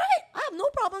does right, I have no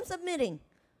problem submitting.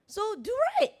 So do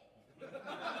right.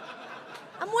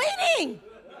 I'm waiting.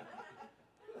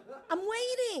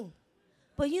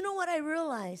 But you know what I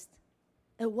realized?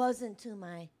 It wasn't to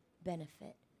my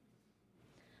benefit.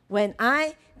 When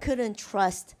I couldn't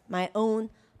trust my own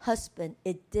husband,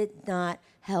 it did not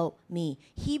help me.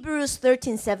 Hebrews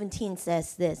 13:17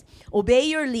 says this: obey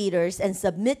your leaders and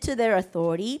submit to their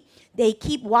authority. They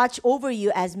keep watch over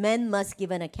you as men must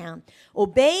give an account.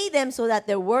 Obey them so that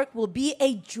their work will be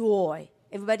a joy.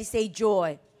 Everybody say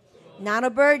joy. Not a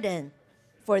burden,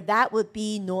 for that would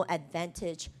be no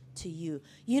advantage to you.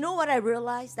 You know what I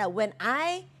realized? That when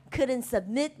I couldn't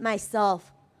submit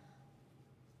myself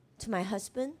to my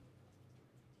husband,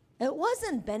 it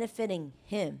wasn't benefiting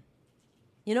him.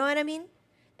 You know what I mean?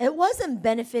 It wasn't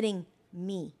benefiting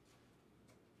me.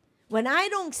 When I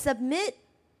don't submit,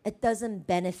 it doesn't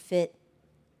benefit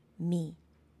me.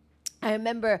 I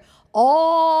remember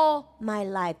all my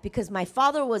life, because my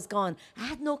father was gone, I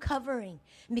had no covering.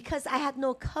 And because I had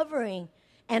no covering,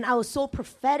 and I was so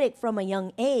prophetic from a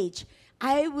young age,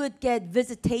 I would get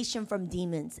visitation from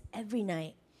demons every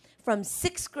night. From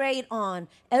 6th grade on,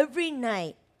 every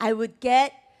night, I would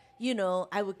get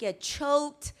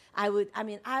choked. I would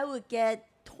get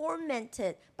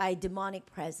tormented by demonic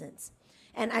presence.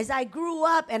 And as I grew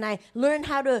up and I learned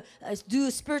how to do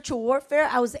spiritual warfare,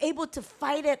 I was able to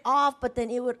fight it off, but then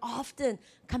it would often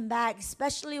come back,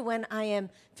 especially when I am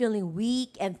feeling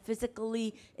weak and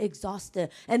physically exhausted.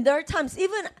 And there are times,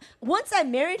 even once I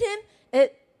married him,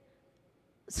 it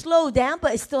slowed down,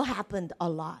 but it still happened a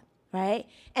lot, right?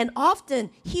 And often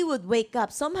he would wake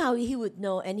up, somehow he would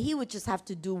know, and he would just have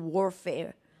to do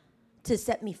warfare to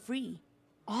set me free.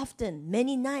 Often,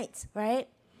 many nights, right?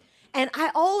 And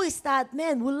I always thought,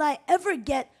 man, will I ever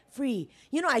get free?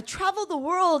 You know, I travel the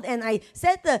world and I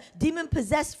set the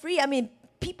demon-possessed free. I mean,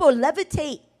 people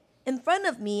levitate in front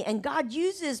of me and God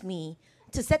uses me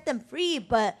to set them free,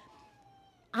 but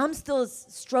I'm still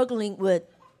struggling with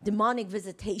demonic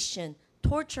visitation,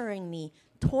 torturing me,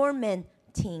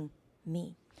 tormenting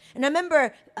me. And I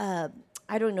remember,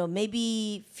 I don't know,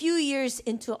 maybe a few years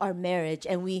into our marriage,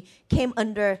 and we came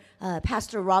under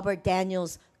Pastor Robert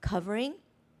Daniels' covering.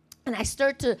 And I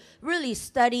started to really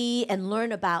study and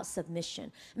learn about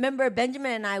submission. Remember,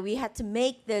 Benjamin and I, we had to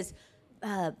make this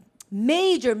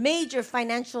major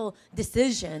financial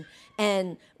decision.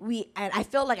 And I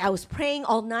felt like I was praying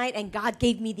all night, and God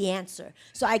gave me the answer.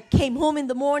 So I came home in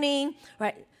the morning,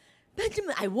 right?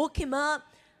 Benjamin, I woke him up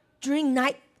during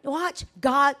night watch.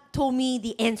 God told me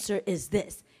the answer is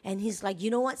this. And he's like,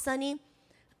 you know what, Sonny?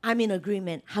 I'm in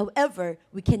agreement. However,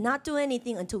 we cannot do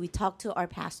anything until we talk to our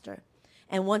pastor.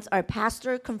 And once our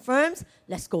pastor confirms,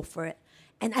 let's go for it.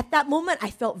 And at that moment, I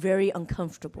felt very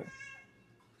uncomfortable,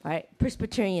 right?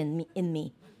 Presbyterian in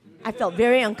me. I felt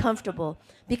very uncomfortable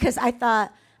because I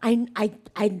thought, I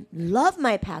love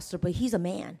my pastor, but he's a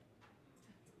man.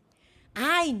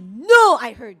 I know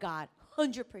I heard God,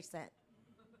 100%.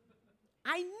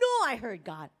 I know I heard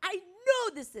God. I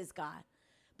know this is God.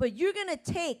 But you're going to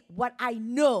take what I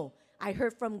know I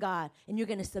heard from God, and you're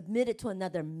going to submit it to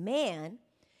another man.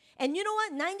 And you know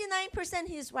what? 99%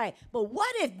 he's right. But what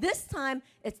if this time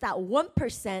it's that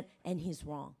 1% and he's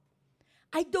wrong?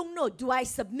 I don't know. Do I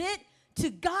submit to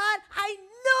God? I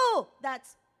know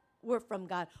that's word from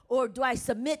God. Or do I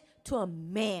submit to a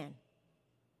man?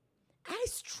 I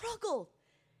struggled.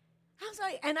 I was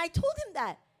like, and I told him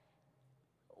that.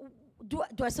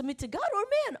 Do I submit to God or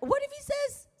man? What if he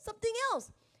says something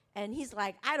else? And he's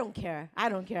like, I don't care.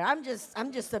 I'm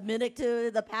just submitting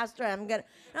to the pastor. And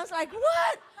I was like,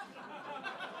 what?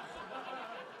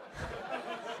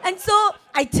 And so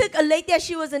I took a lady as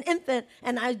she was an infant,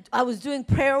 and I was doing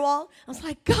prayer wall. I was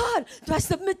like, God, do I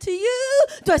submit to you?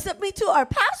 Do I submit to our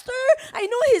pastor? I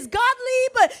know he's godly,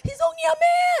 but he's only a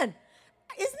man.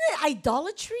 Isn't it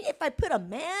idolatry if I put a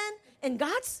man in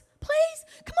God's place?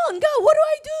 Come on, God, what do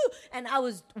I do? And I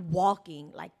was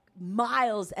walking like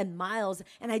miles and miles,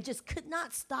 and I just could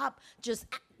not stop just,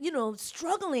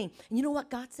 struggling. And you know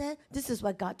what God said? This is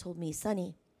what God told me,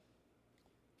 Sonny.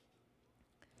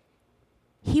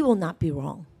 He will not be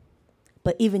wrong.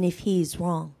 But even if he is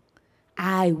wrong,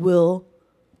 I will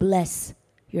bless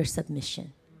your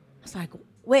submission. I was like,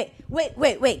 wait,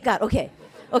 God, okay.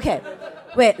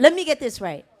 Wait, let me get this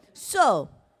right. So,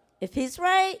 if he's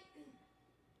right,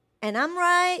 and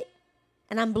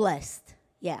I'm blessed,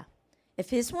 yeah. If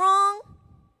he's wrong,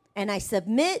 and I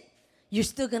submit, you're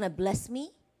still going to bless me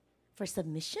for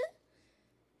submission?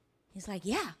 He's like,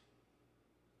 yeah.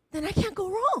 Then I can't go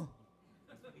wrong.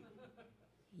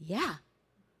 Yeah.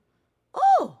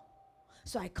 Oh.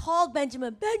 So I called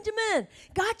Benjamin. Benjamin,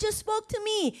 God just spoke to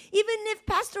me. Even if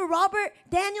Pastor Robert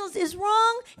Daniels is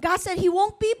wrong, God said he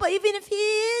won't be, but even if he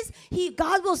is,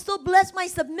 God will still bless my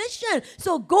submission.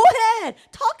 So go ahead,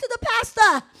 talk to the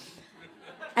pastor.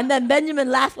 And then Benjamin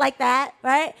laughed like that,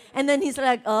 right? And then he's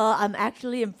like, I'm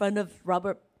actually in front of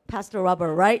Pastor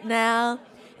Robert right now.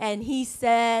 And he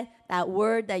said that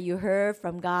word that you heard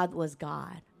from God was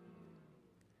God.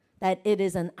 That it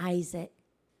is an Isaac.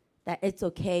 That it's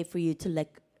okay for you to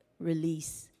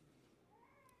release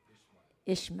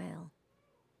Ishmael.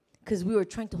 Because we were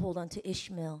trying to hold on to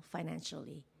Ishmael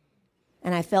financially.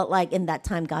 And I felt like in that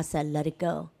time God said, let it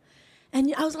go.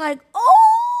 And I was like,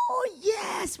 oh,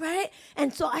 yes, right?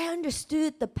 And so I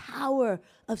understood the power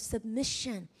of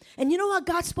submission. And you know what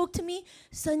God spoke to me?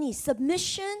 Sonny,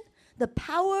 submission, the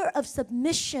power of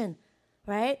submission,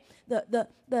 right?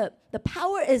 The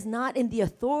power is not in the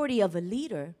authority of a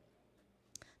leader.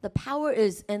 The power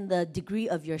is in the degree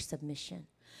of your submission.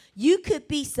 You could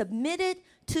be submitted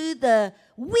to the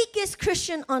weakest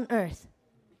Christian on earth.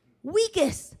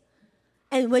 Weakest.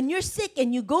 And when you're sick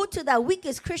and you go to that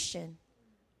weakest Christian,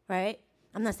 right?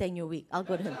 I'm not saying you're weak. I'll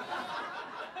go to him.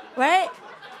 Right?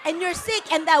 And you're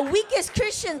sick, and that weakest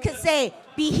Christian could say,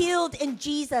 be healed in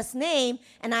Jesus' name,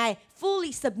 and I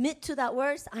fully submit to that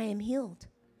verse, I am healed.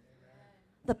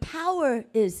 The power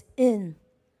is in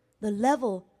the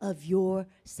level of your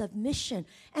submission.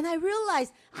 And I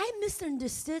realized I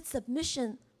misunderstood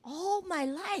submission all my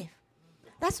life.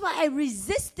 That's why I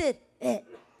resisted it,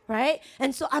 right?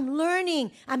 And so I'm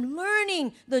learning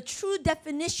the true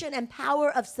definition and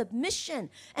power of submission.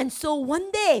 And so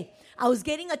one day, I was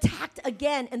getting attacked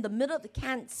again in the middle of the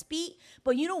can't speak.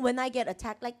 But you know, when I get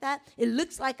attacked like that, it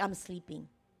looks like I'm sleeping.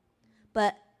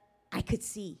 But I could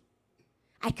see.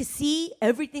 I could see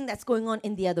everything that's going on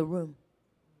in the other room.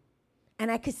 And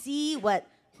I could see what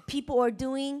people are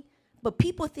doing. But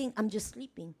people think I'm just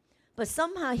sleeping. But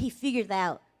somehow he figured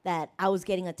out that I was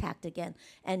getting attacked again.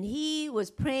 And he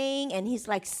was praying, and he's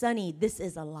like, Sonny, this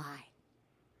is a lie.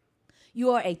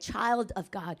 You are a child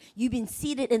of God. You've been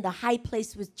seated in the high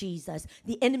place with Jesus.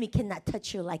 The enemy cannot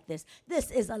touch you like this.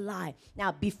 This is a lie.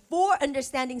 Now, before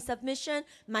understanding submission,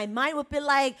 my mind would be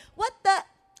like, what the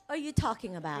are you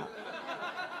talking about?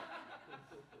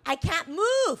 I can't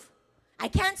move. I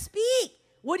can't speak.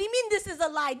 What do you mean this is a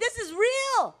lie? This is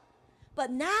real. But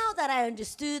now that I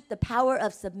understood the power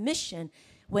of submission,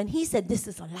 when he said this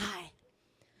is a lie,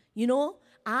 you know,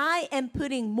 I am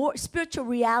putting more spiritual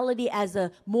reality as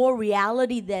a more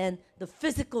reality than the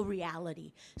physical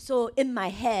reality. So in my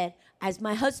head, as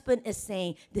my husband is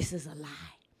saying, this is a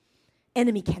lie.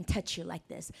 Enemy can't touch you like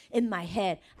this. In my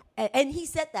head, and he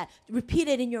said that, repeat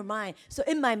it in your mind. So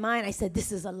in my mind, I said,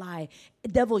 this is a lie.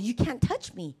 Devil, you can't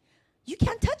touch me. You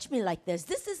can't touch me like this.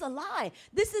 This is a lie.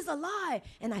 This is a lie.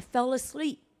 And I fell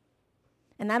asleep.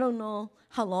 And I don't know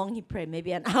how long he prayed,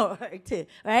 maybe an hour or two,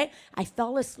 right? I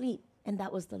fell asleep. And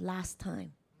that was the last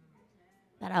time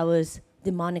that I was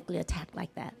demonically attacked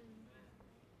like that,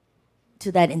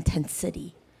 to that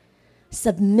intensity.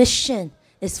 Submission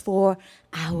is for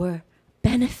our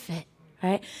benefit,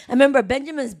 right? I remember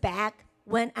Benjamin's back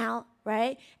went out,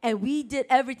 right? And we did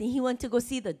everything. He went to go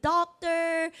see the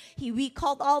doctor. We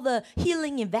called all the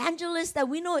healing evangelists that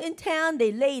we know in town.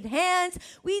 They laid hands.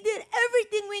 We did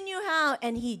everything we knew how,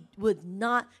 and he would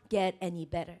not get any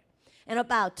better. And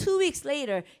about 2 weeks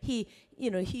later, he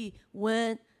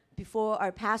went before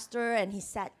our pastor and he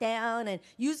sat down. And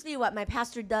usually what my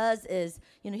pastor does is,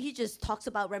 he just talks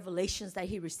about revelations that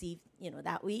he received,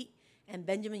 that week. And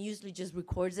Benjamin usually just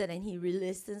records it and he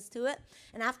re-listens to it.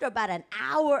 And after about an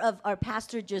hour of our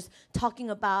pastor just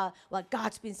talking about what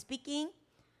God's been speaking,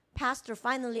 pastor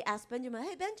finally asked Benjamin,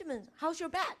 hey, Benjamin, how's your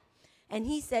back? And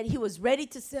he said he was ready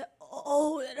to say,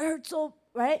 oh, it hurts so,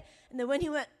 right? And then when he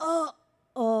went,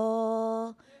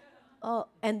 oh,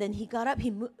 and then he got up,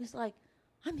 he was like,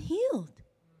 I'm healed.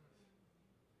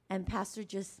 And pastor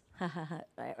just,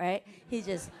 right? He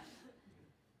just,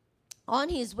 on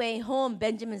his way home,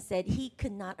 Benjamin said he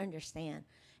could not understand.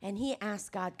 And he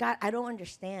asked God, I don't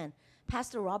understand.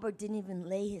 Pastor Robert didn't even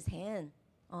lay his hand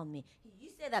on me. You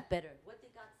say that better. What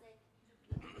did God say?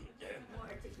 More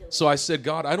articulate. So I said,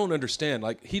 God, I don't understand.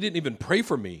 Like, he didn't even pray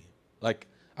for me. Like,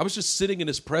 I was just sitting in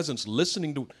his presence,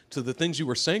 listening to the things you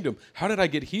were saying to him. How did I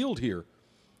get healed here?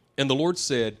 And the Lord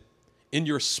said, in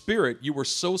your spirit, you were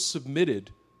so submitted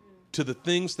to the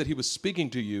things that he was speaking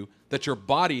to you that your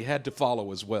body had to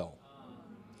follow as well.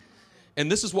 And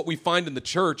this is what we find in the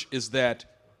church, is that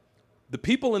the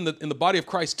people in the body of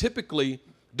Christ typically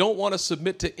don't want to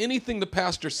submit to anything the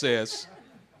pastor says.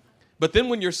 But then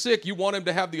when you're sick, you want him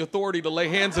to have the authority to lay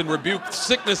hands and rebuke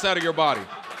sickness out of your body.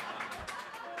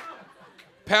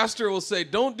 Pastor will say,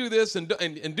 don't do this and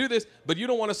do this, but you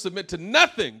don't want to submit to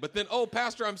nothing. But then, oh,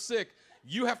 pastor, I'm sick.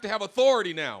 You have to have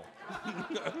authority now.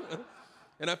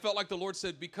 And I felt like the Lord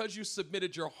said, because you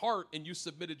submitted your heart and you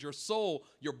submitted your soul,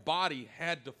 your body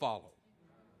had to follow.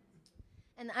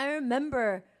 And I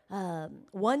remember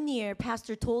 1 year,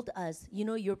 pastor told us,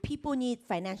 your people need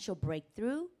financial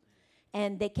breakthrough,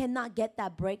 and they cannot get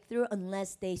that breakthrough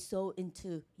unless they sow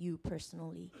into you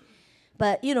personally.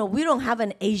 But, we don't have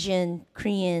an Asian,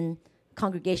 Korean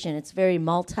congregation. It's very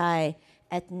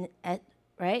multi-ethnic,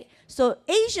 right? So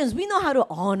Asians, we know how to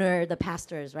honor the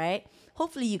pastors, right?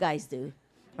 Hopefully you guys do,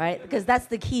 right? Because that's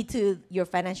the key to your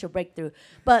financial breakthrough.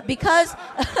 But because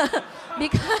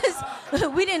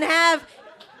we didn't have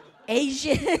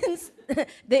Asians,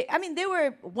 they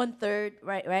were 1/3,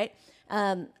 right?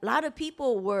 A lot of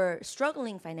people were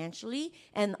struggling financially,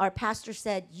 and our pastor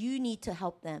said, you need to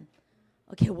help them.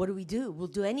 Okay, what do we do? We'll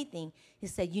do anything. He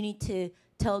said, you need to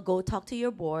go talk to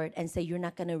your board and say you're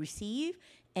not going to receive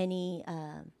any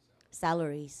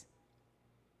salaries.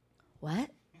 What?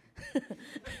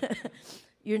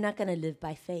 You're not going to live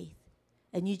by faith.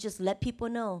 And you just let people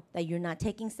know that you're not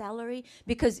taking salary.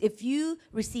 Because if you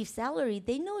receive salary,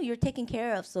 they know you're taken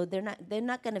care of, so they're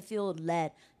not going to feel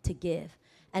led to give.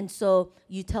 And so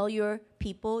you tell your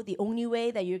people the only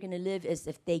way that you're going to live is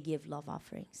if they give love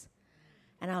offerings.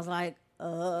 And I was like,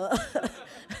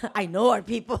 I know our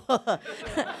people. I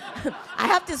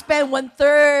have to spend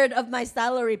 1/3 of my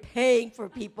salary paying for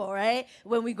people, right?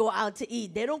 When we go out to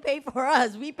eat. They don't pay for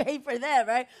us. We pay for them,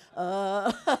 right?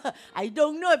 I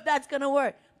don't know if that's going to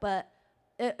work. But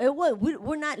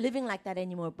we're not living like that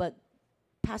anymore. But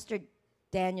Pastor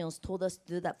Daniels told us to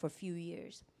do that for a few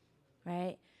years,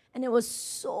 right? And it was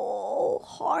so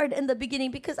hard in the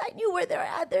beginning because I knew where they're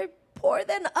at. They're poorer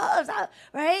than us,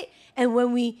 right? And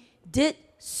when we did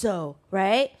so,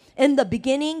 right? In the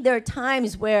beginning, there are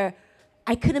times where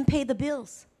I couldn't pay the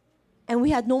bills. And we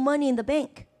had no money in the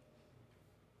bank.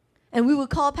 And we would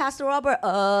call Pastor Robert,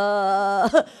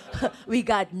 we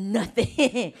got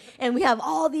nothing. And we have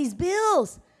all these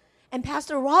bills. And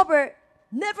Pastor Robert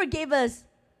never gave us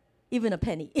even a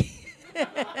penny.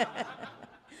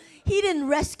 He didn't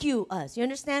rescue us. You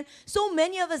understand? So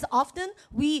many of us often,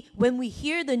 when we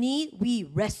hear the need, we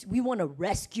want to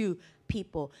rescue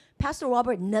people. Pastor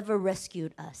Robert never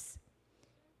rescued us.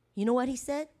 You know what he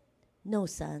said? No,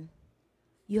 son.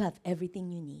 You have everything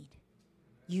you need.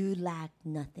 You lack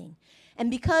nothing. And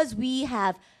because we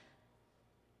have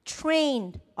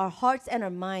trained our hearts and our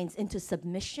minds into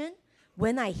submission,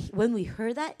 when we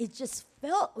heard that, it just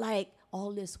felt like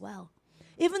all is well.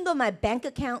 Even though my bank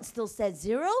account still said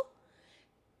 0,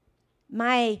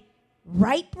 my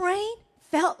right brain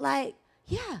felt like,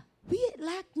 yeah, we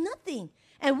lack nothing.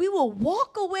 And we will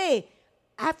walk away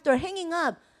after hanging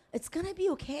up. It's going to be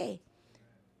okay.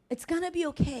 It's going to be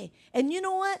okay. And you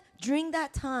know what? During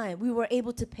that time, we were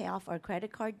able to pay off our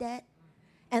credit card debt,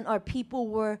 and our people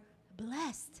were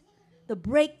blessed. The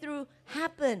breakthrough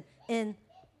happened in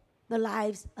the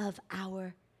lives of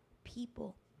our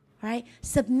people, right?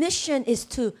 Submission is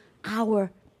to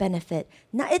our benefit.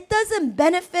 Now, it doesn't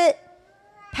benefit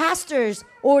pastors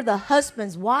or the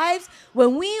husbands. Wives,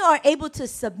 when we are able to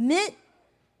submit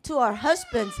to our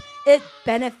husbands, it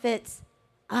benefits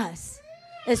us.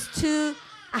 It's to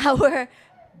our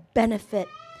benefit.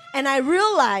 And I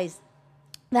realized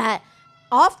that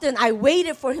often I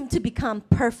waited for him to become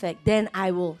perfect, then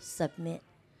I will submit.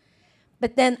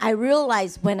 But then I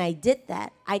realized when I did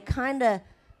that, I kind of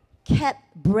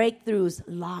kept breakthroughs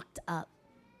locked up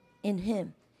in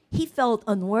him. He felt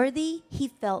unworthy, he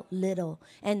felt little,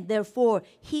 and therefore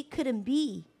he couldn't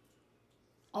be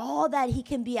all that he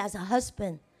can be as a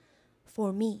husband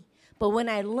for me. But when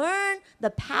I learned the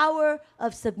power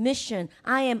of submission,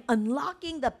 I am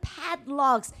unlocking the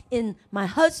padlocks in my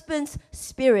husband's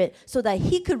spirit so that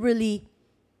he could really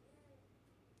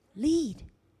lead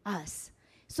us,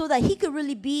 so that he could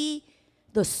really be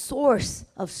the source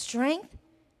of strength,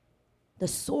 the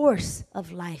source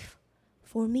of life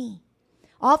for me.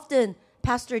 Often,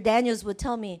 Pastor Daniels would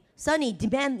tell me, Sonny,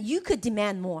 you could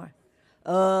demand more.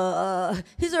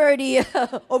 He's already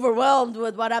overwhelmed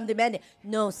with what I'm demanding.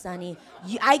 No, Sonny,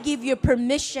 I give you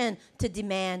permission to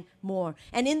demand more.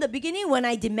 And in the beginning, when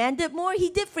I demanded more, he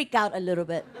did freak out a little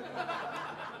bit.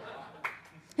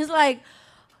 He's like,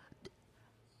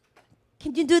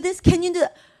 can you do this? Can you do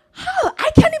that? Oh, I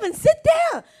can't even sit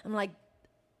down. I'm like,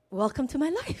 welcome to my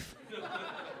life.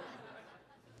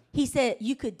 He said,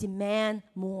 you could demand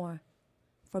more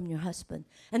from your husband.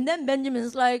 And then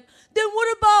Benjamin's like, then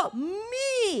what about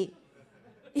me?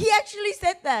 He actually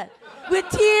said that with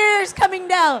tears coming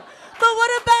down. But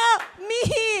what about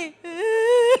me?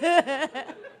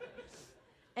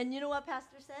 And you know what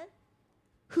Pastor said?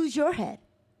 Who's your head?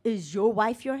 Is your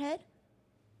wife your head?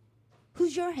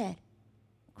 Who's your head?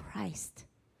 Christ.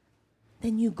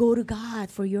 Then you go to God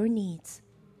for your needs.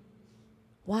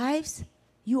 Wives,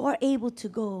 you are able to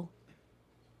go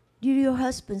to your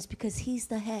husbands because he's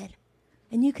the head.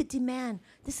 And you could demand,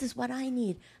 this is what I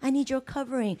need. I need your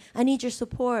covering. I need your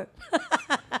support.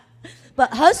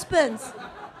 But husbands,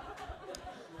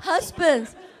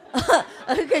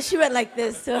 because she went like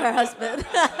this to her husband.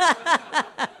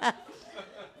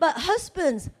 But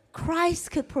husbands, Christ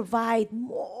could provide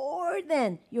more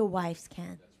than your wives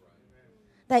can.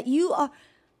 That you are,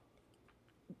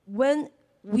 when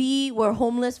we were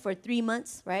homeless for 3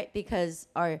 months, right? Because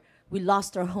we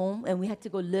lost our home and we had to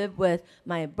go live with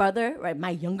my brother, right?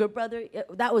 My younger brother.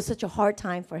 That was such a hard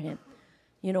time for him.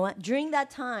 You know what? During that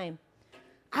time,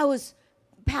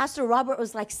 Pastor Robert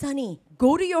was like, Sonny,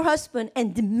 go to your husband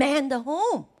and demand a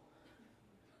home.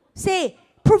 Say,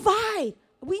 provide.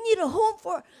 We need a home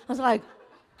for. I was like,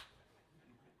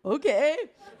 okay.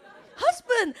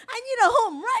 Husband, I need a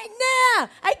home right now.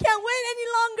 I can't wait any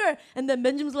longer. And then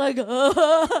Benjamin's like,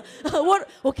 what?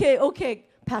 Okay,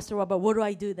 Pastor Robert, what do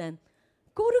I do then?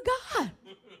 Go to God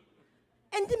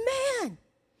and demand.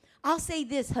 I'll say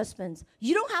this, husbands,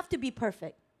 you don't have to be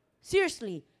perfect.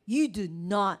 Seriously, you do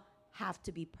not have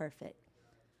to be perfect.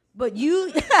 But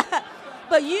you,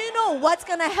 but you know what's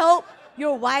going to help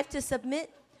your wife to submit?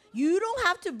 You don't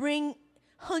have to bring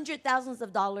thousands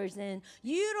of dollars in.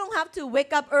 You don't have to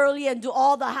wake up early and do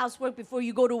all the housework before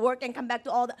you go to work and come back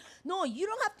to all that. No, you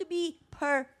don't have to be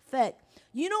perfect.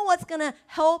 You know what's going to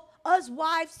help us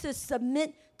wives to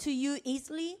submit to you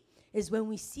easily? Is when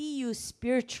we see you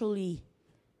spiritually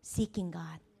seeking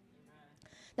God.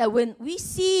 That when we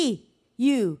see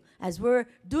you as we're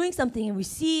doing something and we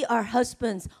see our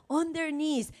husbands on their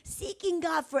knees seeking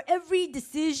God for every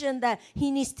decision that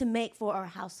he needs to make for our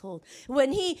household,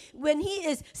 when he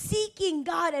is seeking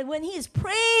God and when he is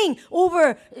praying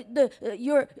over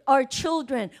our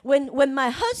children, when my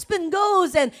husband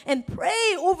goes and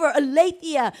pray over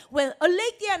Alethea, when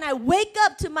Alethea and I wake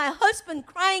up to my husband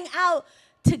crying out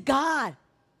to God,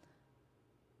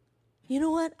 you know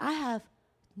what? I have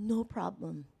no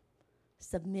problem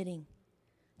submitting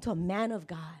to a man of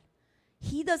God.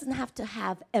 He doesn't have to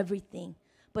have everything.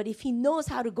 But if he knows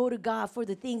how to go to God for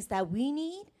the things that we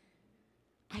need,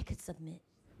 I could submit.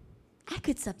 I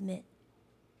could submit.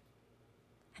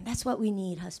 And that's what we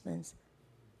need, husbands.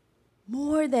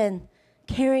 More than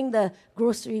carrying the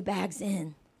grocery bags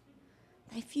in.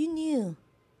 If you knew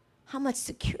how much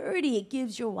security it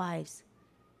gives your wives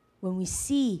when we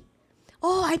see,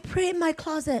 oh, I pray in my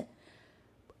closet.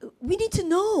 We need to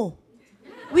know.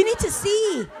 We need to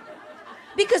see.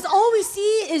 Because all we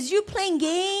see is you playing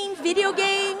games, video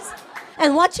games,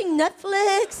 and watching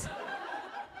Netflix.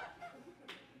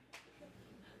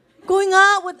 Going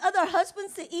out with other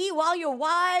husbands to eat while your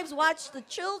wives watch the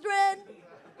children.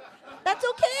 That's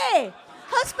okay.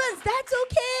 Husbands, that's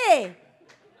okay.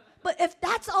 But if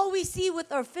that's all we see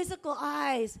with our physical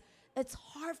eyes, it's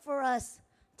hard for us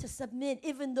to submit,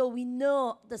 even though we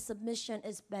know the submission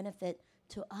is benefit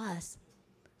to us.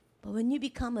 But when you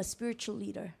become a spiritual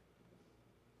leader,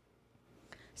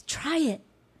 try it.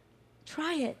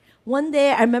 Try it. One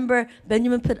day, I remember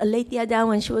Benjamin put Alethea down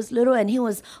when she was little, and he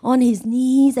was on his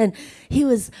knees, and he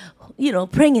was,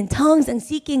 praying in tongues and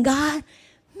seeking God.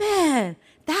 Man,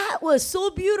 that was so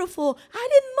beautiful. I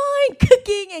didn't mind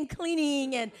cooking and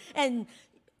cleaning, and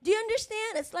do you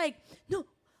understand? It's like, no.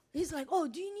 He's like, oh,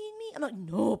 do you need me? I'm like,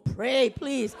 no, pray,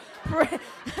 please. Pray.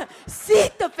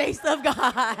 Seek the face of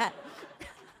God.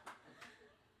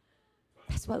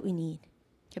 That's what we need.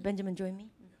 Can Benjamin join me?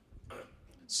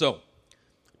 So,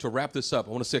 to wrap this up, I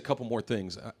want to say a couple more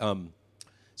things.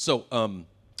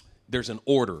 There's an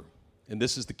order, and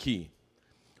this is the key.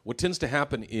 What tends to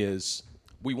happen is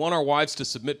we want our wives to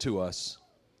submit to us,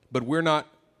 but we're not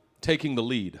taking the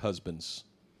lead, husbands.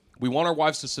 We want our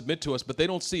wives to submit to us, but they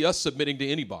don't see us submitting to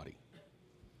anybody.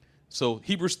 So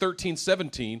Hebrews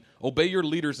 13:17, obey your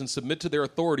leaders and submit to their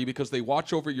authority because they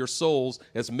watch over your souls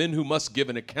as men who must give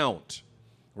an account.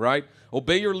 Right?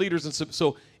 Obey your leaders.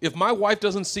 So if my wife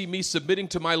doesn't see me submitting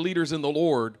to my leaders in the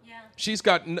Lord, she's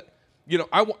got,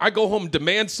 I go home,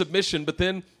 demand submission, but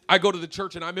then I go to the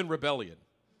church and I'm in rebellion.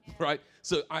 Yeah. Right?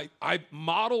 So I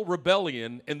model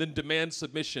rebellion and then demand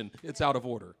submission. It's out of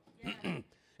order. Yeah.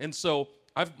 And so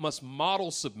I must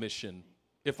model submission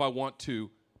if I want to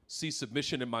see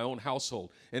submission in my own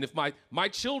household. And if my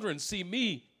children see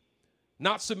me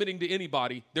not submitting to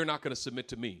anybody, they're not going to submit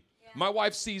to me. My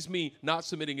wife sees me not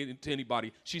submitting to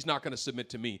anybody. She's not going to submit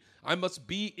to me. I must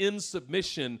be in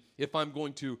submission if I'm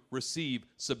going to receive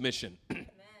submission.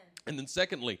 And then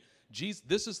secondly,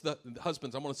 this is the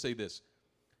husbands, I want to say this.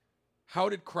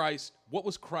 What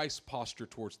was Christ's posture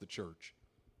towards the church?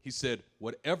 He said,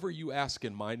 whatever you ask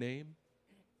in my name,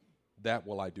 that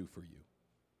will I do for you.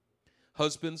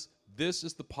 Husbands, this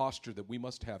is the posture that we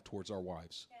must have towards our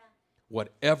wives. Yeah.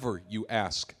 Whatever you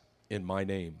ask in my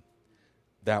name,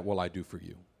 that will I do for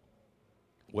you.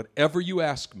 Whatever you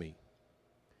ask me.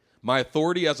 My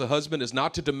authority as a husband is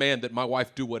not to demand that my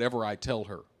wife do whatever I tell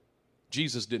her.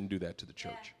 Jesus didn't do that to the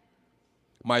church. Yeah.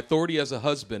 My authority as a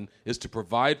husband is to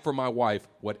provide for my wife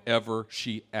whatever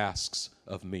she asks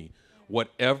of me.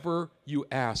 Whatever you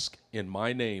ask in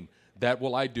my name, that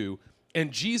will I do.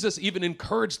 And Jesus even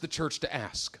encouraged the church to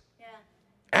ask.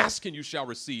 Ask and you shall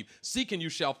receive. Seek and you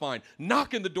shall find.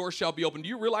 Knock and the door shall be opened. Do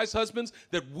you realize, husbands,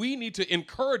 that we need to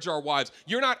encourage our wives?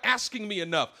 You're not asking me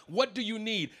enough. What do you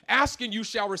need? Ask and you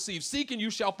shall receive. Seek and you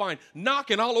shall find.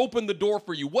 Knock and I'll open the door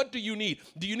for you. What do you need?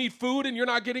 Do you need food and you're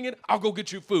not getting it? I'll go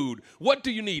get you food. What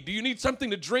do you need? Do you need something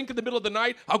to drink in the middle of the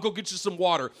night? I'll go get you some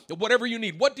water. Whatever you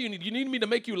need. What do you need? You need me to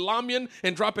make you ramen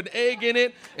and drop an egg in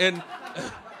it and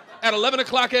at 11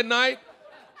 o'clock at night?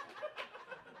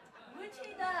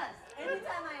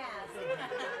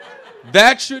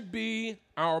 That should be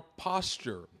our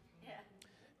posture. Yeah.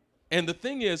 And the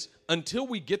thing is, until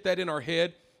we get that in our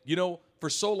head, For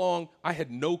so long, I had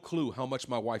no clue how much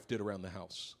my wife did around the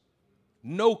house.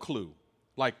 No clue.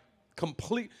 Like,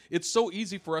 it's so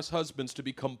easy for us husbands to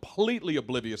be completely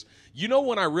oblivious. You know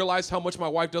when I realized how much my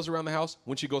wife does around the house?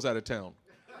 When she goes out of town.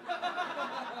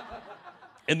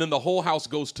 And then the whole house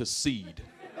goes to seed.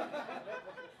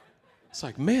 It's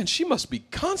like, man, she must be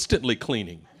constantly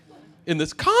cleaning in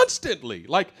this, constantly.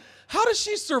 Like, how does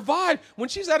she survive? When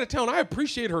she's out of town, I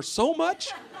appreciate her so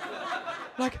much.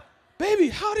 Like, baby,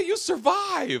 how do you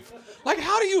survive? Like,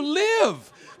 how do you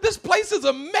live? This place is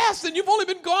a mess and you've only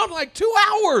been gone like 2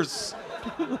 hours.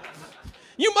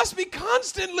 You must be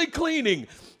constantly cleaning.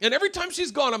 And every time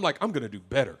she's gone, I'm like, I'm going to do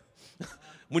better.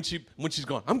 When she's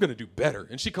gone, I'm going to do better.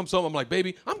 And she comes home, I'm like,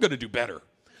 baby, I'm going to do better.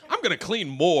 I'm going to clean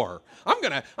more. I'm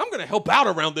going to help out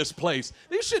around this place.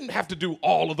 You shouldn't have to do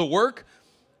all of the work.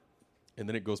 And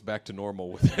then it goes back to normal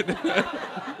with it.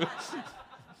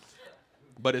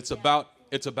 But it's about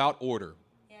order.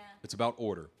 Yeah. It's about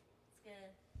order. It's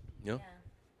good. Yeah.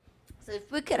 So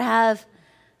if we could have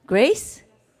Grace,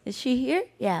 is she here?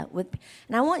 Yeah.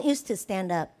 And I want you to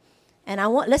stand up. And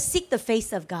let's seek the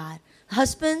face of God.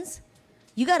 Husbands,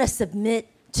 you got to submit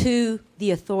to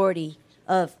the authority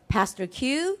of Pastor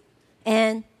Q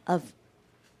and of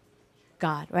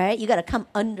God, right? You got to come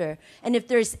under. And if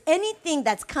there's anything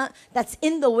that's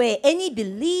in the way, any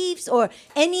beliefs or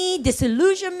any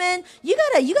disillusionment, you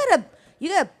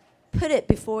gotta put it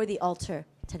before the altar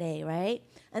today, right?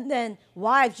 And then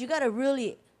wives, you gotta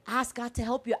really ask God to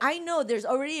help you. I know there's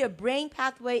already a brain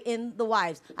pathway in the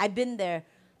wives. I've been there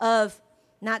of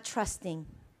not trusting,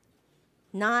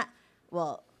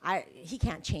 he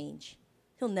can't change.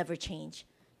 He'll never change.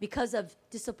 Because of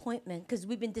disappointment, because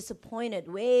we've been disappointed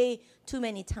way too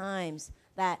many times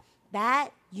that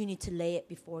you need to lay it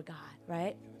before God,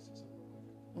 right?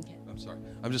 Okay. I'm sorry.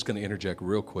 I'm just going to interject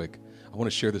real quick. I want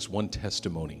to share this one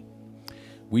testimony.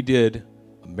 We did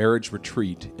a marriage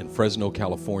retreat in Fresno,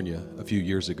 California a few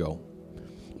years ago.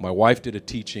 My wife did a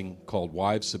teaching called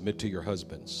Wives Submit to Your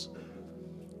Husbands.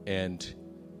 And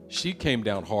she came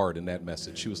down hard in that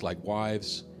message. She was like,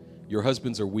 wives, your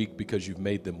husbands are weak because you've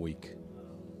made them weak.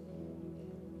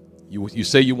 You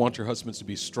say you want your husbands to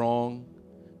be strong,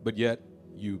 but yet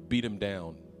you beat them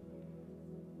down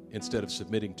instead of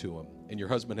submitting to them. And your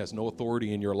husband has no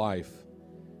authority in your life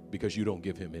because you don't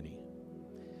give him any.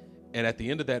 And at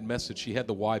the end of that message, she had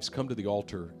the wives come to the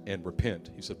altar and repent.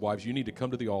 He said, wives, you need to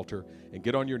come to the altar and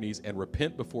get on your knees and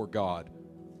repent before God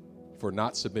for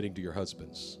not submitting to your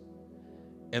husbands.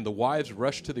 And the wives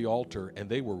rushed to the altar, and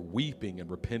they were weeping and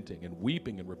repenting and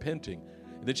weeping and repenting.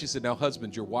 And then she said, now,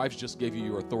 husbands, your wives just gave you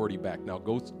your authority back. Now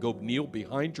go kneel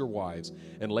behind your wives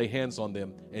and lay hands on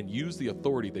them and use the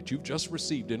authority that you've just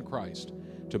received in Christ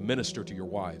to minister to your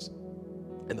wives.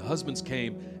 And the husbands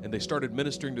came, and they started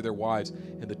ministering to their wives,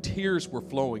 and the tears were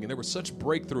flowing, and there was such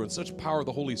breakthrough and such power of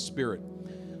the Holy Spirit.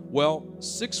 Well,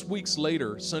 6 weeks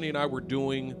later, Sonny and I were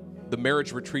doing the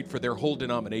marriage retreat for their whole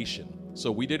denomination. So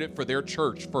we did it for their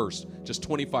church first, just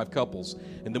 25 couples.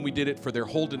 And then we did it for their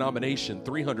whole denomination,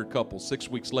 300 couples, 6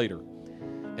 weeks later.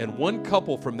 And one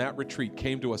couple from that retreat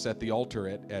came to us at the altar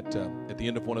at the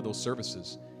end of one of those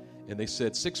services. And they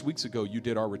said, 6 weeks ago, you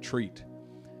did our retreat.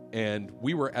 And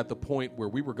we were at the point where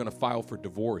we were going to file for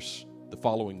divorce the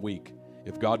following week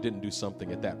if God didn't do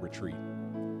something at that retreat.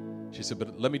 She said,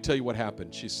 but let me tell you what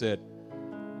happened. She said,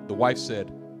 the wife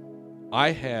said,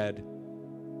 I had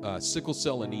sickle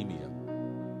cell anemia.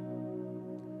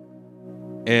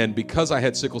 And because I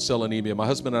had sickle cell anemia, my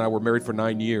husband and I were married for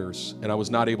 9 years, and I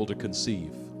was not able to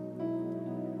conceive.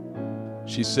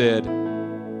 She said,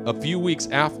 a few weeks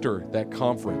after that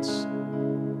conference,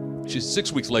 she's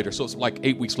 6 weeks later, so it's like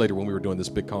 8 weeks later when we were doing this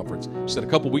big conference. She said, a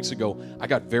couple weeks ago, I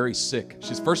got very sick.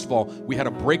 She said, first of all, we had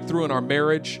a breakthrough in our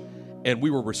marriage, and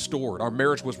we were restored. Our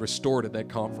marriage was restored at that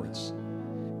conference.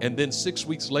 And then 6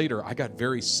 weeks later, I got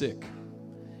very sick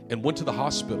and went to the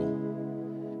hospital.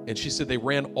 And she said they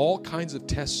ran all kinds of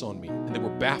tests on me, and they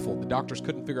were baffled. The doctors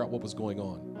couldn't figure out what was going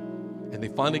on. And they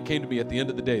finally came to me at the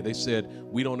end of the day. They said,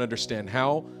 we don't understand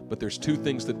how, but there's two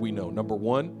things that we know. Number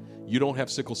one, you don't have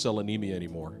sickle cell anemia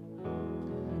anymore.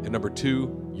 And number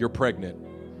two, you're pregnant.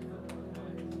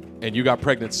 And you got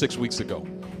pregnant 6 weeks ago.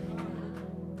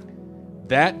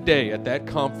 That day at that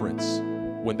conference,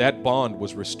 when that bond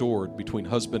was restored between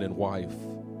husband and wife,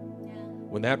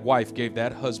 when that wife gave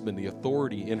that husband the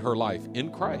authority in her life in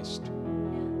Christ,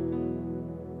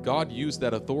 God used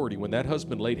that authority when that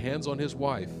husband laid hands on his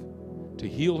wife to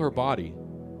heal her body.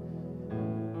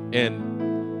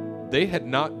 And they had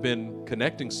not been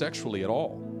connecting sexually at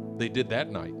all. They did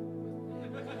that night.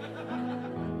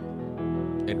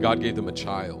 And God gave them a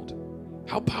child.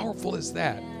 How powerful is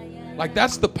that? Like,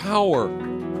 that's the power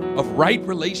of right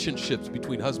relationships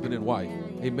between husband and wife.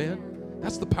 Amen?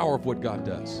 That's the power of what God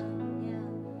does.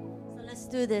 So let's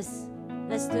do this.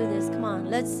 Let's do this. Come on.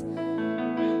 Let's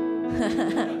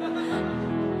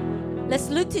let's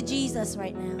look to Jesus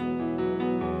right now.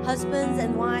 Husbands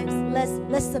and wives,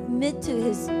 let's submit to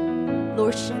his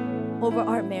lordship over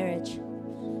our marriage.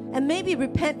 And maybe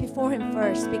repent before him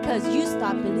first, because you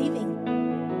stopped believing.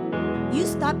 You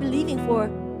stopped believing for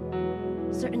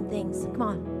certain things. Come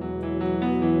on.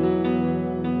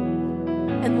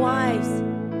 And wives,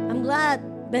 I'm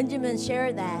glad Benjamin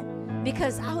shared that,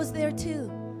 because I was there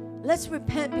too. Let's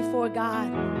repent before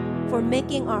God for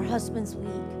making our husbands weak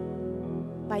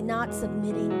by not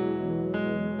submitting.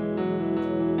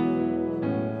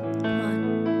 Come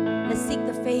on. Let's seek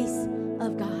the face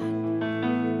of God.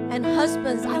 And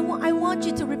husbands, I want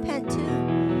you to repent too.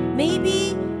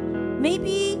 Maybe,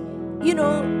 you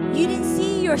didn't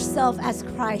see yourself as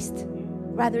Christ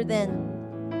rather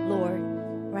than Lord,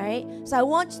 right? So I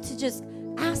want you to just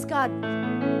ask God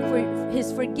for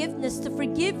his forgiveness, to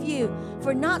forgive you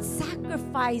for not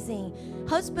sacrificing.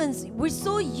 Husbands, you're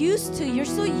so used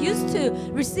to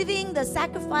receiving the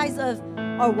sacrifice of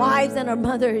our wives and our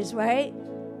mothers, right?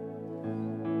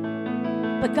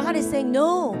 But God is saying,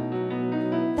 no,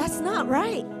 that's not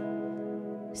right.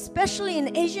 Especially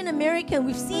in Asian American,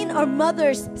 we've seen our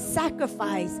mothers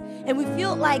sacrifice, and we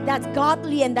feel like that's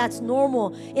godly and that's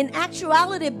normal. In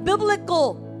actuality,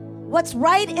 biblical, what's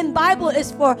right in Bible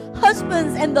is for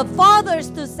husbands and the fathers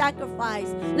to sacrifice.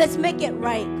 Let's make it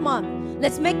right. Come on.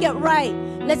 Let's make it right.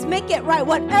 Let's make it right.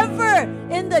 Whatever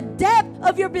in the depth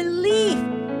of your belief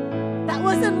that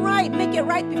wasn't right, make it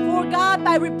right before God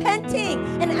by repenting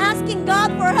and asking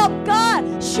God for help.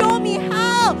 God, show me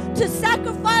how to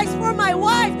sacrifice for my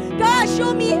wife. God,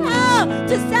 show me how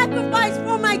to sacrifice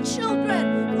for my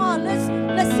children. Come on,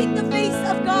 let's seek the face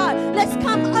of God. Let's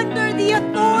come under the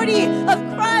authority of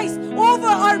Christ over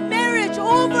our marriage,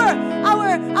 over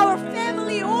our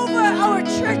family, over our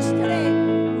church today.